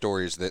Corey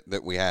stories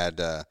that we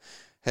had.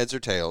 Heads or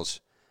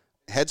tails?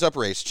 Heads up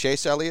race,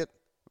 Chase Elliott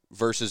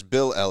versus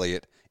Bill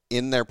Elliott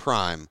in their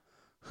prime.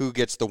 Who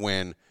gets the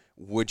win?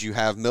 Would you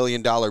have $1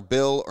 million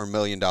Bill or $1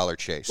 million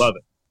Chase? Love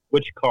it.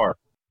 Which car?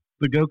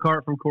 The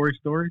go-kart from Corey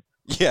Stories?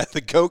 Yeah,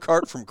 the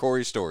go-kart from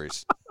Corey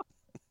Stories.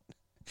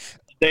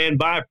 Stand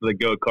by for the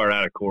go-kart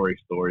out of Corey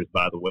Stories,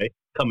 by the way.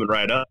 Coming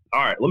right up.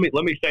 All right, let me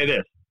say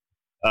this.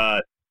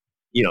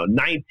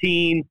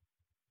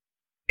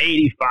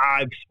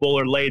 1985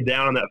 spoiler laid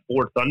down on that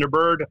Ford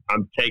Thunderbird.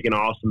 I'm taking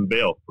Awesome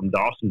Bill from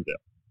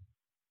Dawsonville.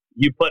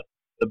 You put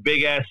the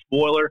big-ass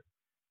spoiler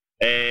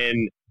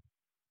and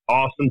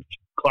Awesome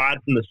Clyde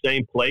from the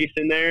same place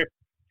in there, it's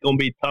going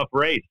to be a tough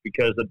race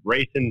because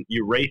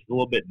you race a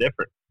little bit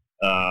different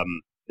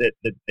that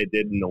they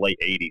did in the late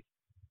 80s.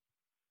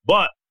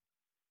 But,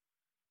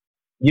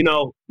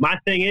 my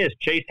thing is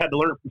Chase had to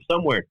learn it from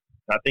somewhere.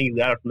 I think he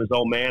got it from his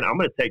old man. I'm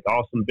going to take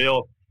Awesome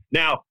Bill.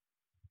 Now,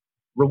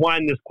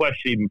 rewind this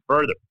question even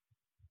further.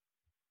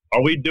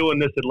 Are we doing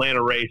this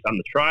Atlanta race on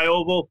the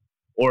tri-oval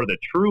or the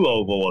true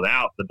oval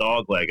without the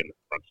dog leg in the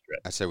front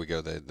stretch? I say we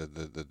go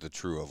the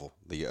true oval,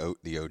 the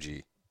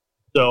OG.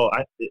 So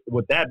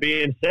with that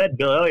being said,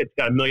 Bill Elliott's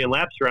got 1 million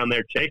laps around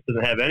there. Chase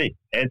doesn't have any.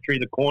 Entry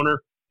the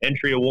corner,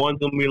 entry of 1's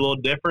going to be a little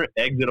different.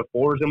 Exit of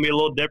 4 is going to be a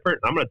little different.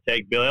 I'm going to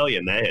take Bill Elliott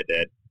in that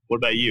head-to-head. What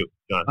about you,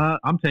 John?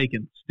 I'm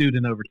taking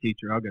student over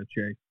teacher. I'll go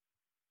Chase.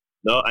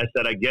 No, I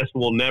said I guess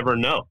we'll never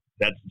know.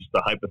 That's just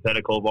the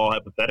hypothetical of all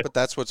hypotheticals. But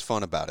that's what's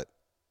fun about it.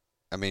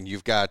 I mean,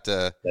 you've got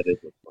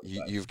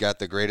you've got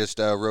the greatest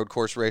road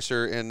course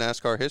racer in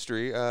NASCAR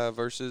history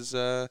versus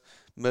 $1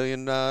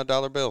 million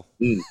Bill.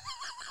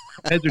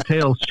 Heads or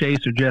tails,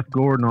 Chase or Jeff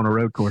Gordon on a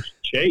road course?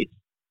 Chase.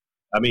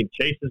 I mean,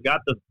 Chase has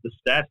got the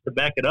stats to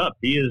back it up.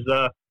 He is,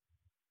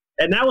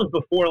 and that was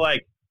before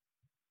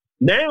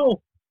now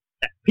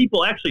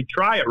people actually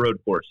try at road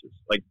courses.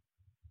 Like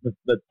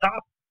the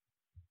top.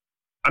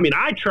 I mean,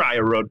 I try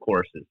at road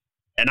courses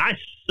and I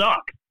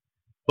suck,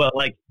 but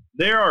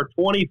there are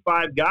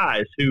 25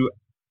 guys who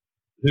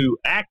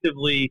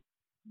actively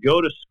go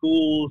to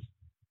schools,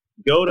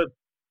 go to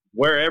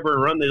wherever,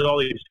 run all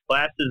these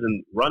classes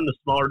and run the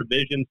smaller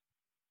divisions.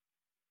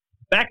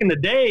 Back in the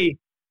day,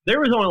 there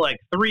was only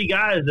 3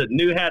 guys that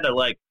knew how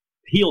to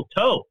heel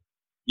toe,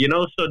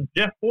 so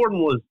Jeff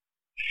Gordon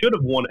should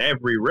have won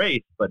every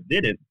race, but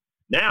didn't.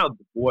 Now,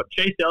 what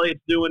Chase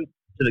Elliott's doing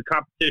to the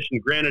competition,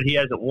 granted he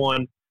hasn't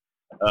won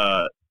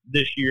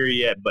this year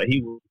yet, but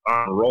he was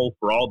on a roll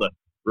for all the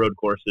road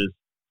courses.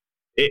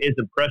 It is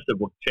impressive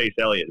what Chase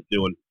Elliott is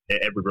doing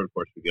at every road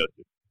course we go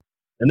to.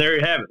 And there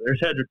you have it.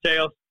 There's heads or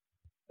tails.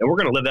 And we're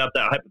going to live out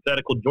that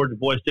hypothetical Georgia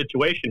boy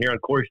situation here on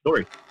Corey's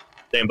Story.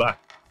 Stand by.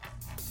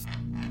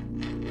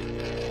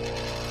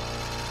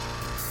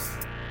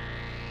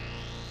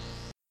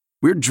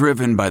 We're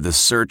driven by the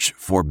search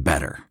for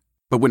better.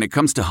 But when it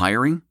comes to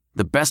hiring,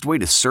 the best way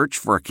to search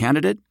for a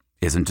candidate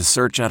isn't to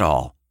search at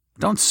all.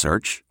 Don't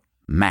search.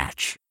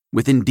 Match.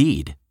 With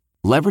Indeed.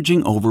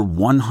 Leveraging over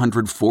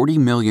 140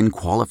 million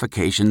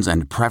qualifications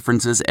and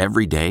preferences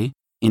every day,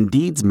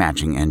 Indeed's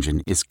matching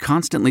engine is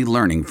constantly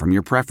learning from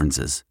your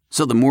preferences.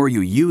 So the more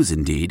you use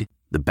Indeed,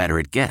 the better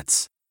it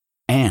gets.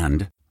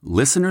 And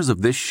listeners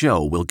of this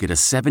show will get a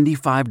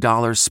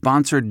 $75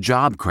 sponsored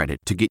job credit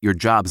to get your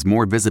jobs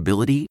more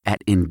visibility at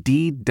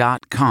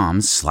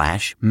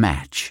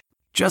Indeed.com/match.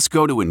 Just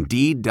go to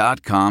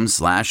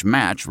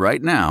Indeed.com/match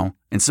right now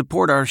and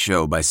support our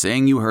show by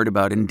saying you heard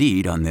about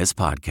Indeed on this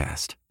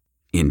podcast.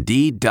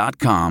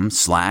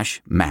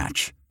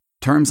 Indeed.com/match.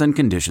 Terms and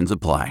conditions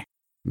apply.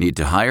 Need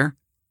to hire?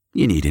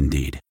 You need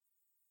Indeed.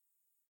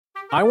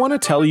 I want to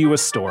tell you a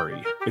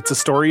story. It's a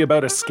story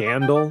about a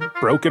scandal,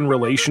 broken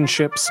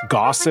relationships,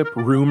 gossip,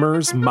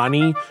 rumors,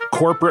 money,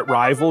 corporate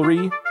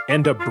rivalry,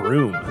 and a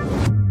broom.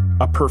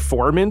 A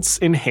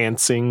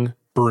performance-enhancing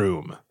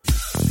broom.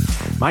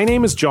 My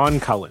name is John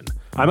Cullen.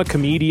 I'm a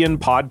comedian,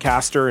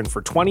 podcaster, and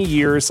for 20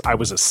 years, I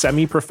was a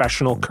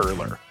semi-professional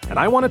curler. And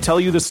I want to tell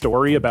you the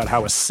story about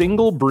how a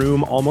single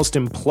broom almost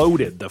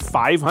imploded the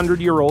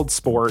 500-year-old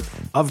sport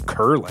of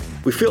curling.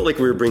 We felt like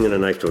we were bringing a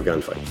knife to a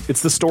gunfight.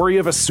 It's the story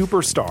of a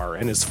superstar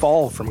and his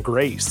fall from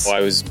grace. Well,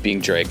 I was being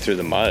dragged through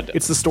the mud.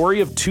 It's the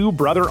story of two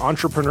brother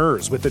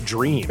entrepreneurs with a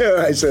dream.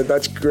 I said,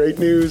 that's great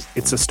news.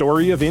 It's a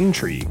story of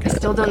intrigue. I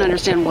still don't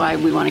understand why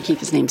we want to keep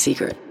his name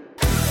secret.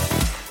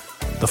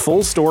 The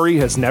full story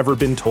has never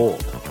been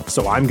told,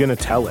 so I'm going to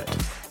tell it.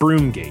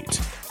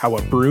 Broomgate, how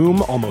a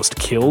broom almost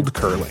killed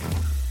curling.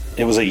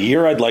 It was a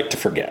year I'd like to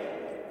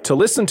forget. To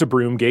listen to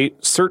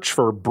Broomgate, search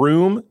for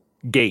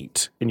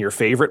Broomgate in your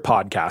favorite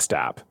podcast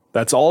app.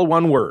 That's all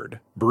one word,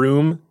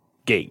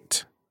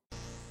 Broomgate.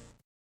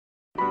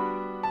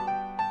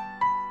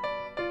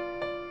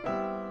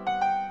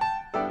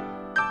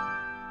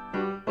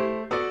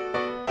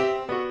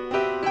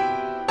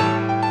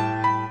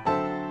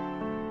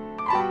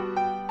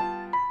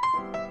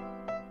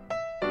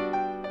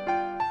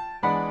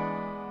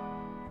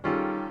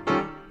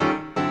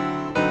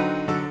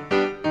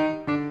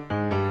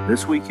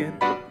 This weekend,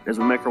 as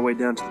we make our way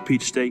down to the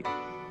Peach State,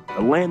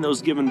 a land that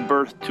was given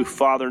birth to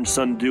father and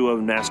son duo of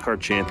NASCAR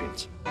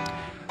champions.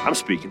 I'm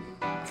speaking,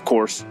 of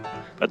course,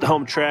 at the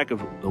home track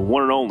of the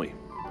one and only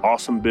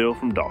Awesome Bill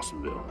from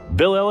Dawsonville.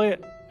 Bill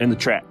Elliott and the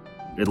track,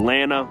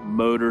 Atlanta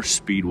Motor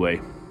Speedway.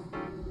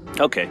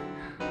 Okay,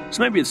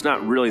 so maybe it's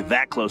not really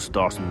that close to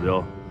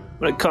Dawsonville.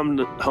 When it comes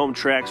to home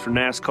tracks for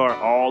NASCAR,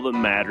 all that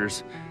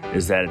matters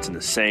is that it's in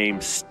the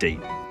same state.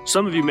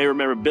 Some of you may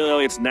remember Bill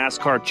Elliott's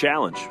NASCAR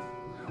Challenge,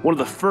 one of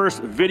the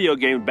first video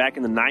games back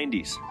in the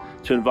 90s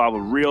to involve a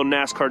real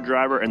NASCAR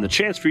driver and the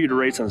chance for you to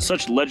race on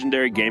such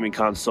legendary gaming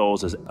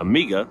consoles as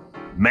Amiga,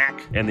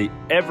 Mac, and the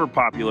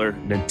ever-popular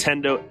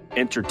Nintendo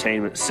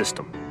Entertainment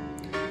System.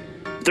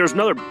 There's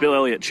another Bill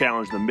Elliott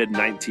challenge in the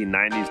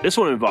mid-1990s. This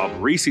one involved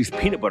Reese's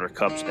Peanut Butter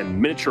Cups and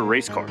miniature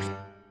race cars.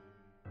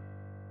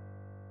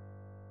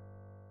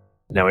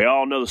 Now, we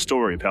all know the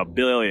story of how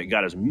Bill Elliott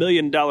got his $1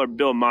 Million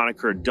Bill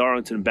moniker at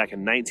Darlington back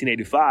in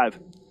 1985,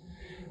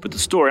 but the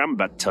story I'm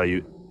about to tell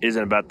you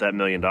isn't about that $1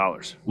 million.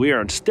 We are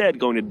instead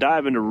going to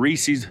dive into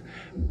Reese's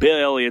Bill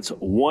Elliott's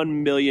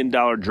 $1 million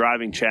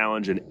driving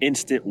challenge, an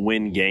instant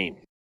win game.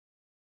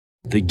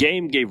 The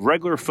game gave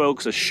regular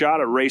folks a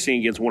shot at racing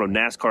against one of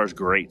NASCAR's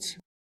greats.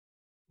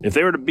 If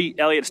they were to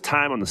beat Elliott's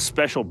time on the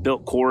special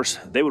built course,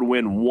 they would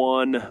win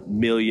 $1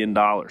 million.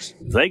 If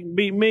they can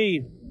beat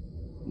me,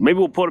 maybe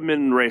we'll put them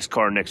in the race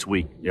car next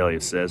week,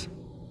 Elliott says.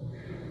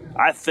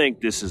 I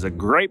think this is a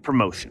great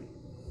promotion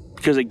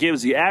because it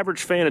gives the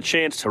average fan a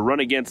chance to run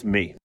against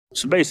me.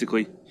 So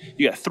basically,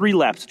 you got 3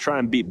 laps to try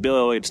and beat Bill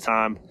Elliott's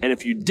time, and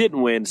if you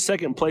didn't win,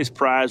 second place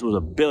prize was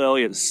a Bill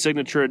Elliott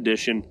signature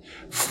edition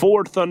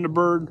Ford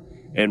Thunderbird,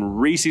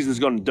 and Reese's is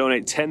going to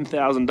donate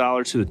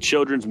 $10,000 to the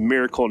Children's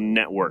Miracle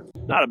Network.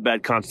 Not a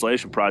bad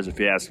consolation prize if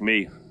you ask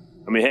me.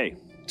 I mean, hey,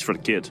 it's for the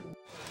kids.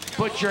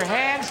 Put your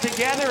hands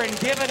together and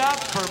give it up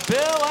for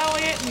Bill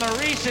Elliott and the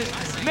Reese's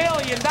 $1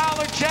 Million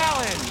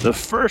Challenge. The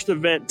first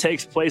event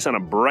takes place on a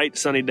bright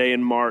sunny day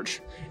in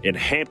March in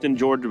Hampton,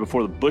 Georgia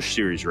before the Busch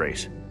Series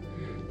race.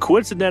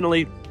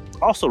 Coincidentally,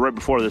 also right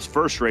before this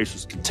first race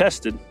was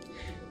contested,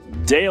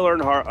 Dale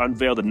Earnhardt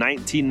unveiled the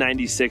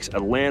 1996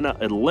 Atlanta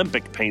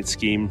Olympic paint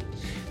scheme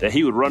that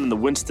he would run in the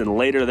Winston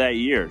later that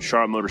year at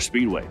Charlotte Motor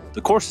Speedway.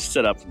 The course is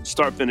set up from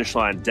start-finish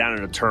line down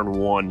into turn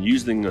 1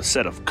 using a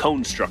set of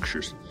cone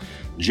structures.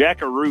 Jack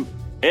Arute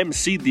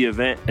emceed the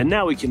event, and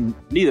now we can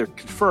neither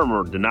confirm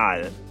or deny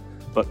it,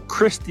 but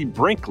Christy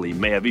Brinkley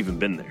may have even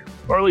been there,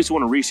 or at least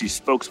one of Reese's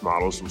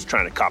spokesmodels was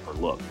trying to cop her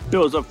look.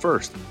 Bill was up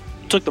first,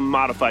 took the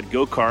modified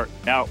go-kart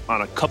out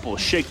on a couple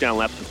of shakedown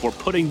laps before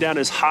putting down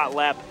his hot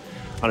lap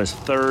on his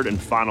third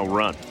and final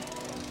run.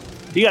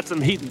 He got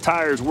some heat and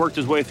tires, worked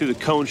his way through the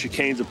cone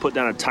chicanes, and put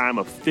down a time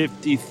of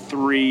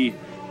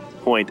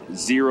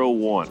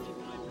 53.01.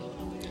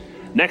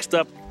 Next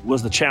up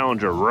was the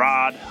challenger,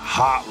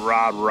 Hot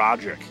Rod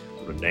Roderick.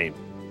 What a name.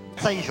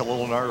 I think he's a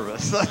little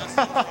nervous.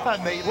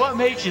 What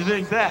makes you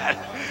think that?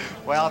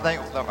 Well, I think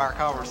our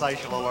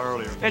conversation a little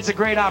earlier. It's a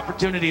great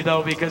opportunity,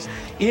 though, because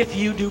if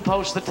you do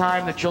post the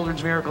time, the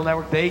Children's Miracle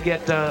Network, they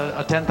get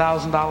a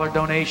 $10,000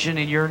 donation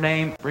in your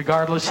name.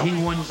 Regardless, he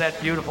wins that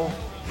beautiful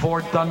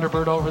Ford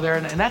Thunderbird over there,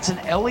 and that's an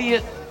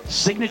Elliott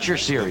signature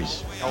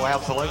series. Oh,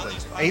 absolutely.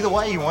 Either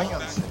way, he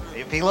wins.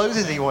 If he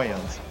loses, he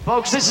wins.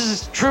 Folks, this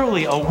is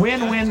truly a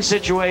win-win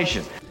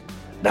situation.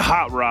 The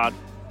Hot Rod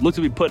looked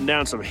to be putting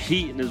down some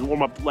heat in his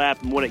warm-up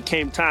lap, and when it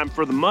came time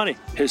for the money,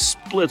 his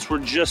splits were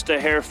just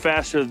a hair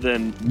faster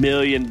than $1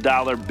 Million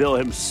Bill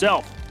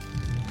himself.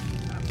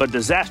 But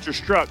disaster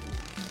struck.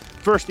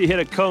 First, he hit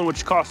a cone,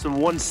 which cost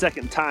him 1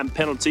 second time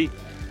penalty.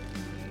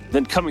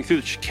 Then coming through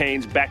the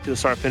chicanes, back to the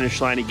start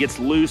finish line, he gets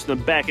loose, and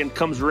the back end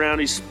comes around.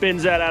 He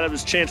spins that out of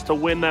his chance to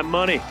win that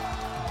money.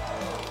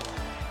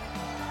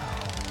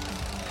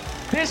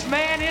 This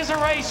man is a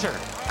racer.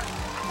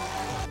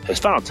 His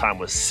final time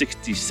was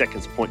 60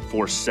 seconds,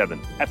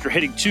 .47. After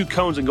hitting 2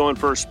 cones and going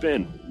for a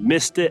spin,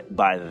 missed it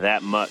by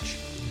that much.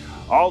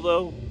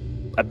 Although,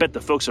 I bet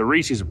the folks at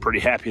Reese's are pretty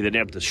happy they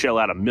didn't have to shell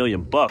out $1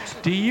 million.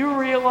 Do you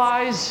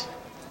realize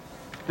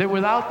that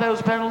without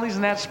those penalties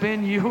and that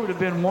spin, you would have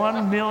been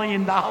 $1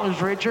 million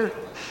richer?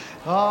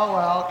 Oh,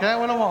 well, can't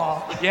win them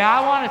all. Yeah,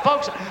 I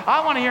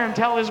want to hear him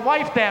tell his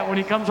wife that when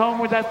he comes home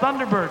with that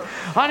Thunderbird.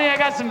 Honey, I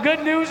got some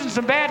good news and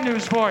some bad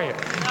news for you.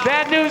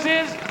 Bad news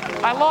is,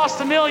 I lost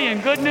 $1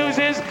 million. Good news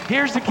is,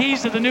 here's the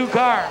keys to the new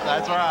car.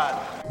 That's right.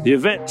 The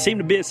event seemed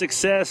to be a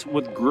success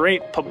with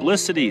great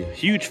publicity,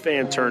 huge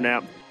fan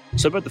turnout.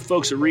 So I bet the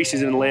folks at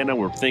Reese's in Atlanta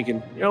were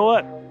thinking, you know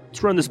what,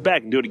 let's run this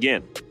back and do it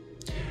again.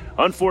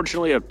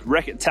 Unfortunately, a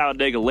wreck at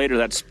Talladega later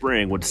that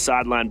spring would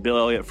sideline Bill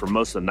Elliott for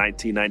most of the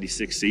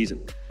 1996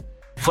 season.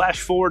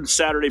 Flash forward to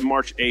Saturday,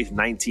 March 8th,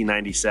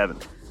 1997.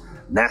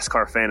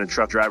 NASCAR fan and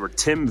truck driver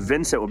Tim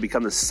Vincent would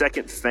become the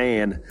second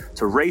fan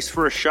to race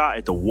for a shot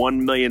at the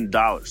 $1 million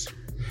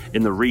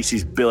in the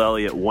Reese's Bill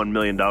Elliott $1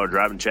 million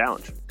driving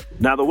challenge.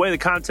 Now, the way the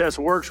contest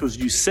works was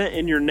you sent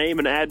in your name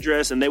and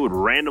address, and they would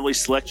randomly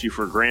select you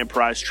for a grand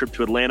prize trip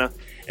to Atlanta,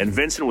 and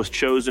Vincent was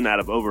chosen out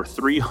of over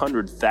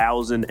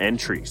 300,000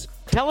 entries.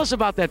 Tell us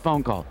about that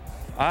phone call.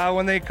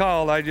 When they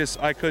called,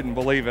 I couldn't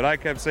believe it. I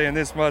kept saying,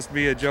 this must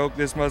be a joke,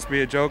 this must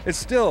be a joke.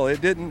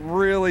 It didn't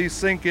really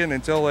sink in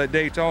until at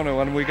Daytona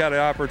when we got an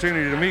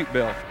opportunity to meet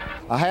Bill.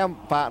 I am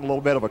fighting a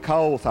little bit of a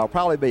cold, so I'll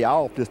probably be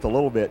off just a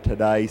little bit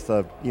today,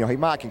 so, he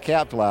might can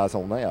capitalize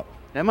on that.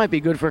 That might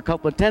be good for a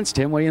couple of tenths,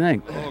 Tim. What do you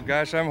think? Oh,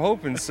 gosh, I'm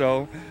hoping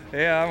so.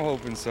 Yeah, I'm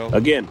hoping so.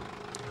 Again,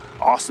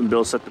 Austin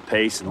Bill set the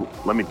pace, and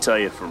let me tell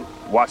you, from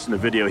watching the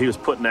video, he was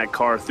putting that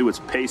car through its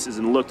paces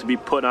and looked to be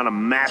put on a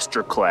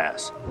master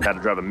class on how to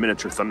drive a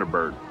miniature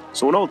Thunderbird.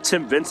 So when old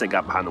Tim Vincent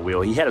got behind the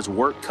wheel, he had his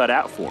work cut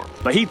out for him.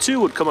 But he too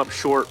would come up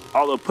short,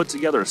 although put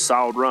together a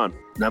solid run.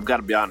 And I've got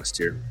to be honest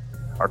here,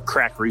 our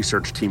crack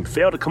research team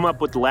failed to come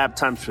up with the lap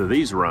times for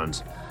these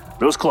runs,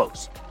 but it was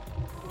close.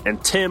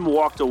 And Tim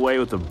walked away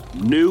with a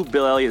new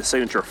Bill Elliott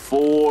signature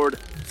Ford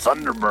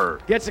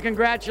Thunderbird. Gets the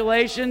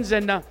congratulations,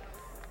 and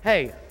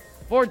hey,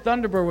 Ford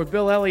Thunderbird with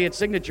Bill Elliott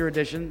signature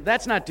edition,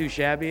 that's not too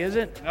shabby, is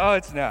it? No,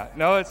 it's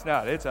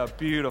not. It's a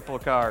beautiful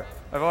car.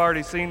 I've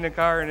already seen the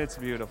car, and it's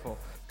beautiful.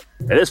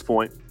 At this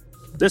point,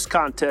 this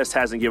contest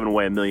hasn't given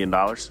away $1 million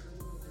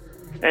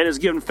and has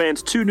given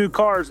fans 2 new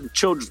cars, and the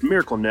Children's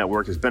Miracle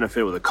Network has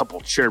benefited with a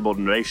couple charitable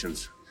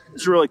donations.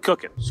 It's really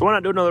cooking, so why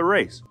not do another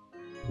race?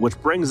 Which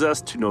brings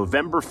us to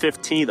November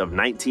 15th of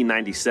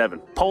 1997.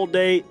 Pole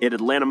day at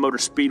Atlanta Motor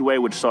Speedway,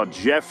 which saw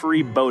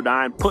Jeffrey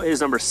Bodine put his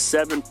number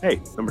 7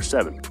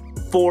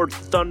 Ford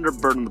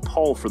Thunderbird on the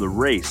pole for the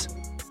race.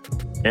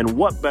 And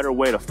what better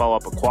way to follow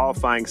up a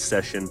qualifying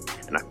session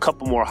and a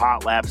couple more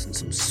hot laps and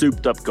some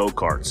souped up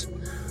go-karts.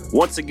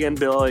 Once again,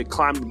 Bill Elliott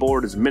climbed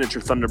aboard his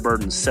miniature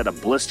Thunderbird and set a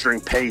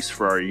blistering pace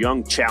for our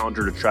young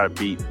challenger to try to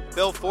beat.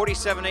 Bill,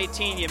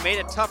 47-18, you made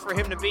it tough for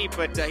him to beat,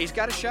 but he's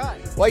got a shot.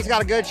 Well, he's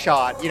got a good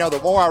shot. The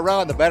more I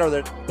run, the better,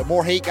 the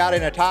more heat got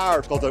in the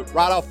tires, because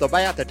right off the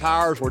bat, the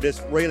tires were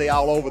just really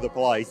all over the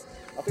place.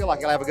 I feel like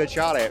he'll have a good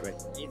shot at me.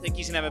 You think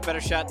he's going to have a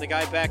better shot than the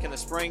guy back in the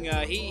spring?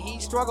 He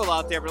struggled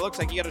out there, but it looks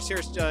like you got a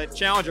serious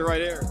challenger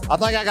right here. I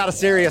think I got a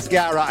serious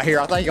guy right here.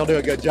 I think he'll do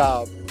a good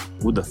job.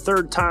 Would the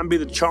third time be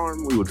the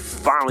charm? We would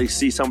finally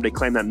see somebody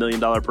claim that $1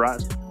 million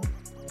prize.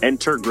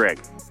 Enter Greg.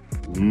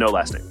 No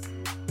last name.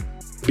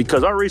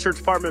 Because our research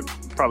department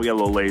probably got a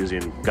little lazy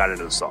and got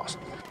into the sauce.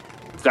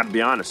 Got to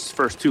be honest, his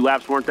first 2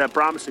 laps weren't that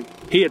promising.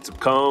 He hit some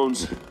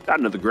cones, got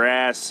into the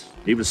grass,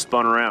 even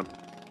spun around.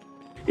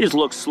 He just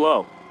looked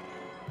slow.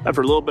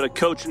 After a little bit of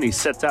coaching, he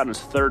sets out in his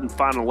 3rd and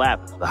final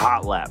lap, the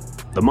hot lap,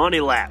 the money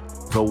lap,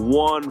 the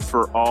one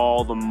for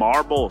all the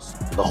marbles,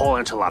 the whole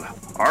enchilada.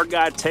 Our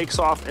guy takes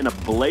off in a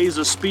blaze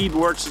of speed,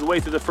 works his way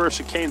through the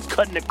first chicanes,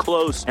 cutting it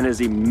close, and as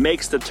he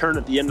makes the turn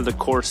at the end of the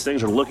course,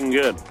 things are looking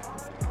good.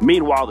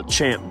 Meanwhile, the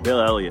champ,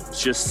 Bill Elliott,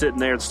 was just sitting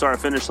there at the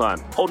start-finish line,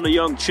 holding a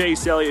young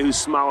Chase Elliott who's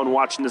smiling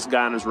watching this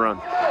guy on his run.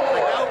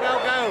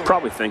 Go.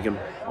 Probably thinking,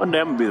 one day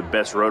I'm going to be the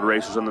best road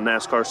racers on the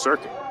NASCAR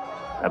circuit.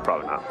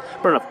 Probably not.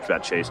 But enough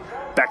about Chase.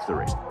 Back to the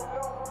race.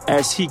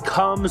 As he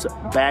comes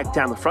back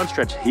down the front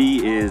stretch,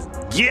 he is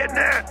getting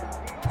it.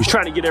 He's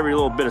trying to get every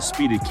little bit of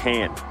speed he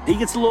can. He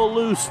gets a little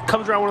loose,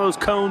 comes around one of those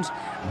cones,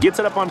 gets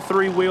it up on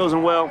 3 wheels,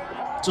 and, well,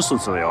 just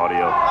listen to the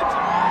audio.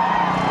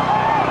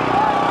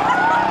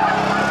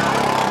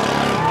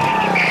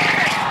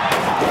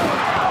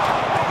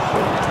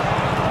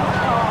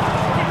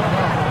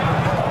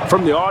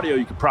 From the audio,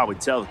 you can probably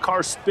tell the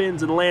car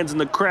spins and lands in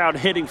the crowd,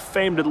 hitting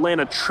famed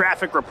Atlanta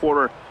traffic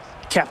reporter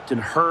Captain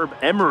Herb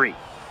Emery,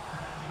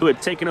 who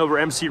had taken over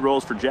MC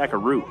roles for Jack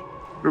Arute.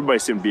 Everybody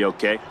seemed to be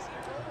okay.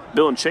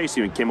 Bill and Chase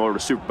even came over to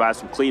supervise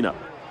some cleanup.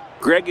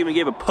 Greg even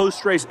gave a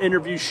post-race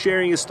interview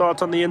sharing his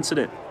thoughts on the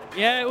incident.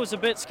 Yeah, it was a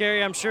bit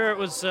scary. I'm sure it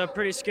was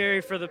pretty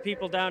scary for the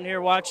people down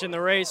here watching the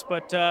race,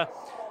 but I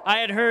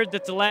had heard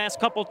that the last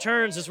couple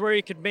turns is where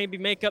you could maybe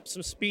make up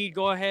some speed,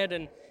 go ahead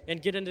and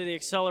get into the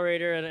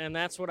accelerator, and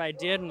that's what I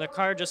did, and the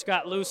car just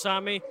got loose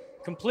on me,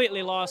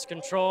 completely lost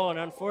control, and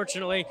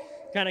unfortunately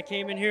kind of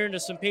came in here into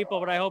some people,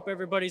 but I hope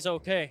everybody's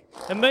okay.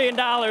 $1 million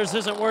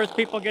isn't worth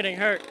people getting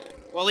hurt.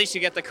 Well, at least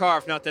you get the car,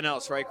 if nothing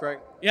else, right, Craig?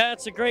 Yeah,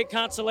 it's a great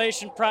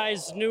consolation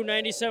prize, new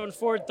 97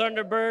 Ford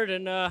Thunderbird,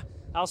 and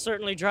I'll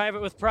certainly drive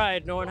it with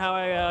pride, knowing how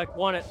I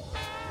won it.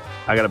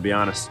 I gotta be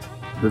honest,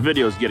 the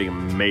video is getting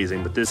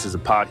amazing, but this is a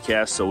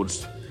podcast, so we'll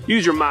just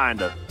use your mind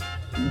to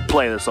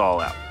play this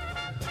all out.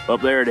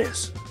 Up there it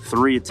is.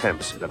 3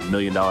 attempts at $1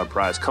 million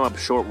prize. Come up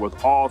short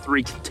with all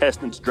 3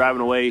 contestants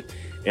driving away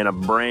in a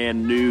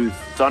brand new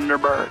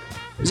Thunderbird.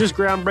 Is this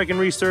groundbreaking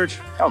research?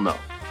 Hell no.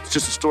 It's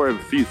just a story of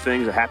a few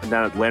things that happened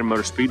down at Atlanta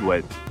Motor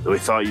Speedway that we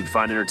thought you'd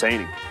find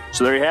entertaining.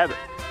 So there you have it.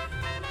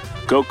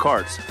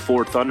 Go-karts,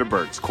 Ford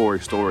Thunderbirds, Corey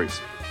Stories.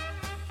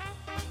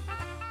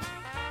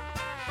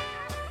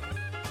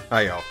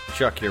 Hi, y'all.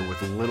 Chuck here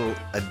with a little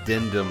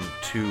addendum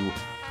to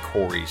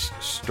Corey's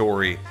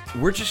story.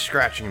 We're just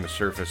scratching the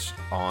surface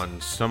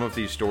on some of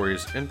these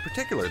stories, in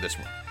particular this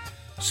one.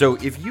 So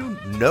if you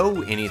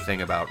know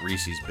anything about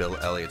Reese's Bill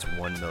Elliott's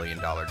 $1 million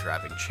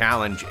driving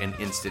challenge and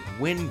instant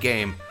win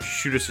game,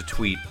 shoot us a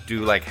tweet.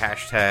 Do like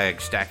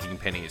hashtag stacking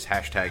pennies,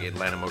 hashtag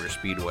Atlanta Motor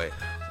Speedway,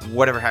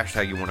 whatever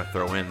hashtag you want to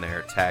throw in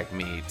there. Tag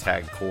me,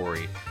 tag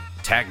Corey,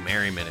 tag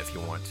Merriman if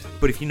you want to.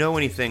 But if you know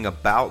anything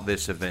about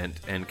this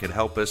event and could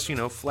help us,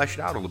 flesh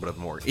it out a little bit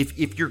more.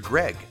 If you're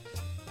Greg,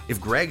 if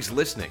Greg's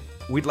listening,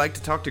 we'd like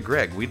to talk to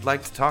Greg. We'd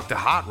like to talk to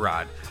Hot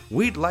Rod.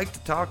 We'd like to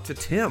talk to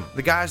Tim,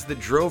 the guys that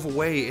drove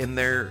away in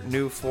their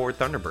new Ford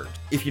Thunderbird.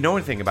 If you know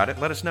anything about it,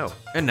 let us know.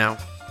 And now,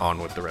 on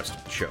with the rest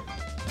of the show.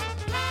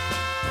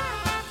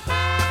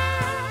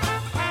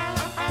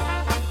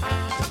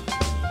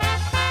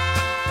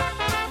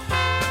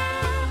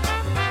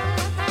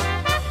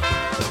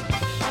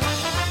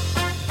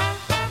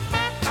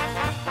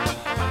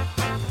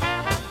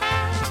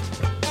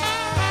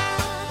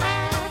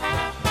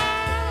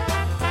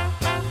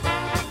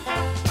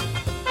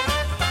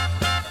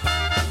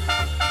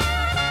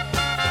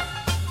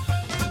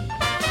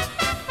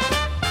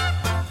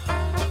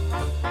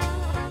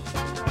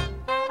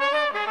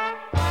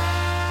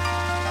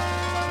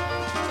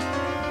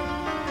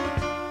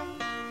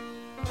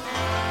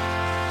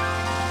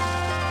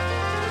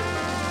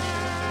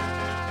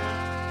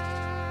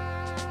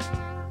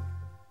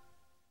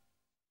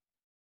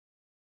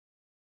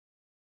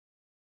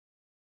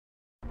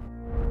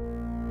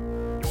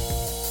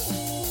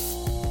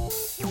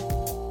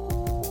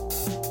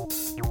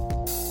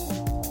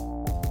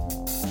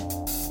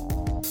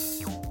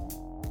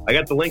 I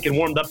got the Lincoln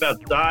warmed up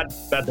outside,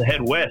 about to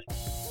head west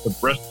to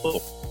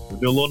Bristol. We'll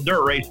do a little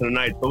dirt racing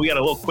tonight, so we got a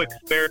little quick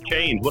spare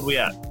change. What do we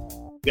got?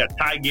 We got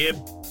Ty Gibbs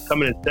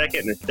coming in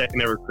second in his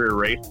second ever career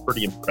race.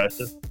 Pretty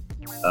impressive.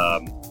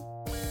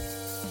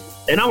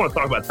 And I want to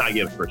talk about Ty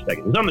Gibbs for a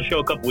second. He was on the show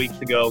a couple weeks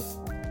ago.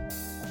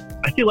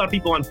 I see a lot of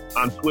people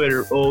on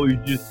Twitter, he's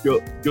just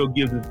Joe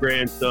Gibbs'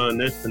 grandson,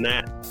 this and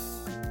that.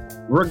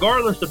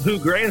 Regardless of who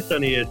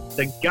grandson he is,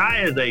 the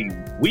guy is a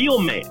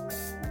wheel man.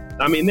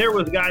 I mean, there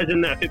was guys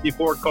in that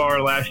 54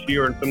 car last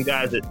year and some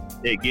guys that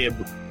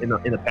Gibbs in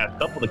the past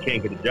couple that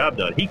can't get the job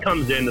done. He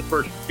comes in the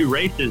first 2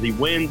 races, he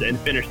wins and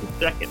finishes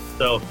second.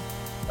 So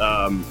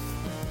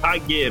Ty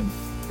Gibbs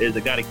is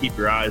a guy to keep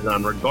your eyes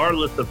on,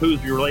 regardless of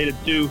who's you're related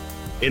to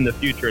in the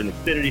future, in the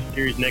Xfinity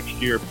Series next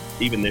year,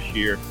 even this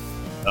year,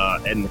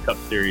 and the Cup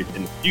Series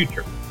in the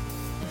future.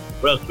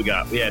 What else we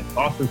got? We had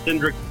Austin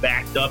Cindric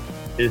backed up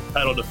his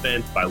title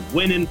defense by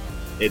winning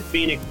at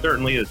Phoenix,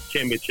 certainly the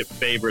championship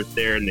favorite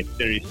there in the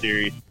Xfinity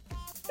Series.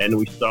 And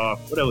we saw,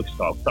 what else we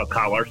saw? We saw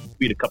Kyle Larson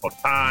speed a couple of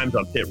times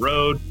on pit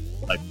road,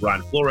 like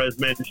Ryan Flores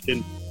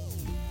mentioned.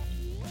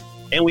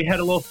 And we had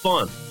a little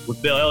fun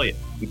with Bill Elliott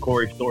and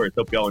Corey Stories.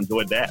 Hope y'all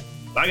enjoyed that.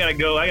 I gotta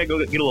go get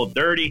a little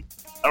dirty.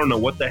 I don't know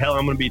what the hell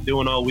I'm gonna be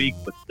doing all week,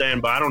 but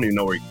stand by. I don't even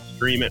know where you can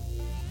stream it.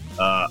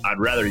 I'd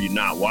rather you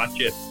not watch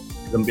it.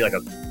 It's gonna be like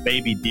a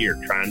baby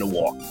deer trying to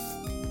walk.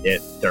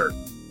 It's dirt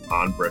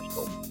on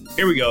Bristol.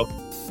 here we go.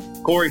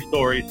 Corey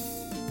stories,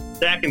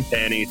 stacking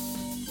panties,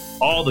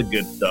 all the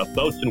good stuff,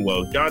 boats and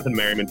woes. Jonathan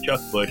Merriman,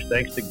 Chuck Bush,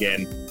 thanks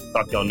again.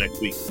 Talk to y'all next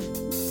week.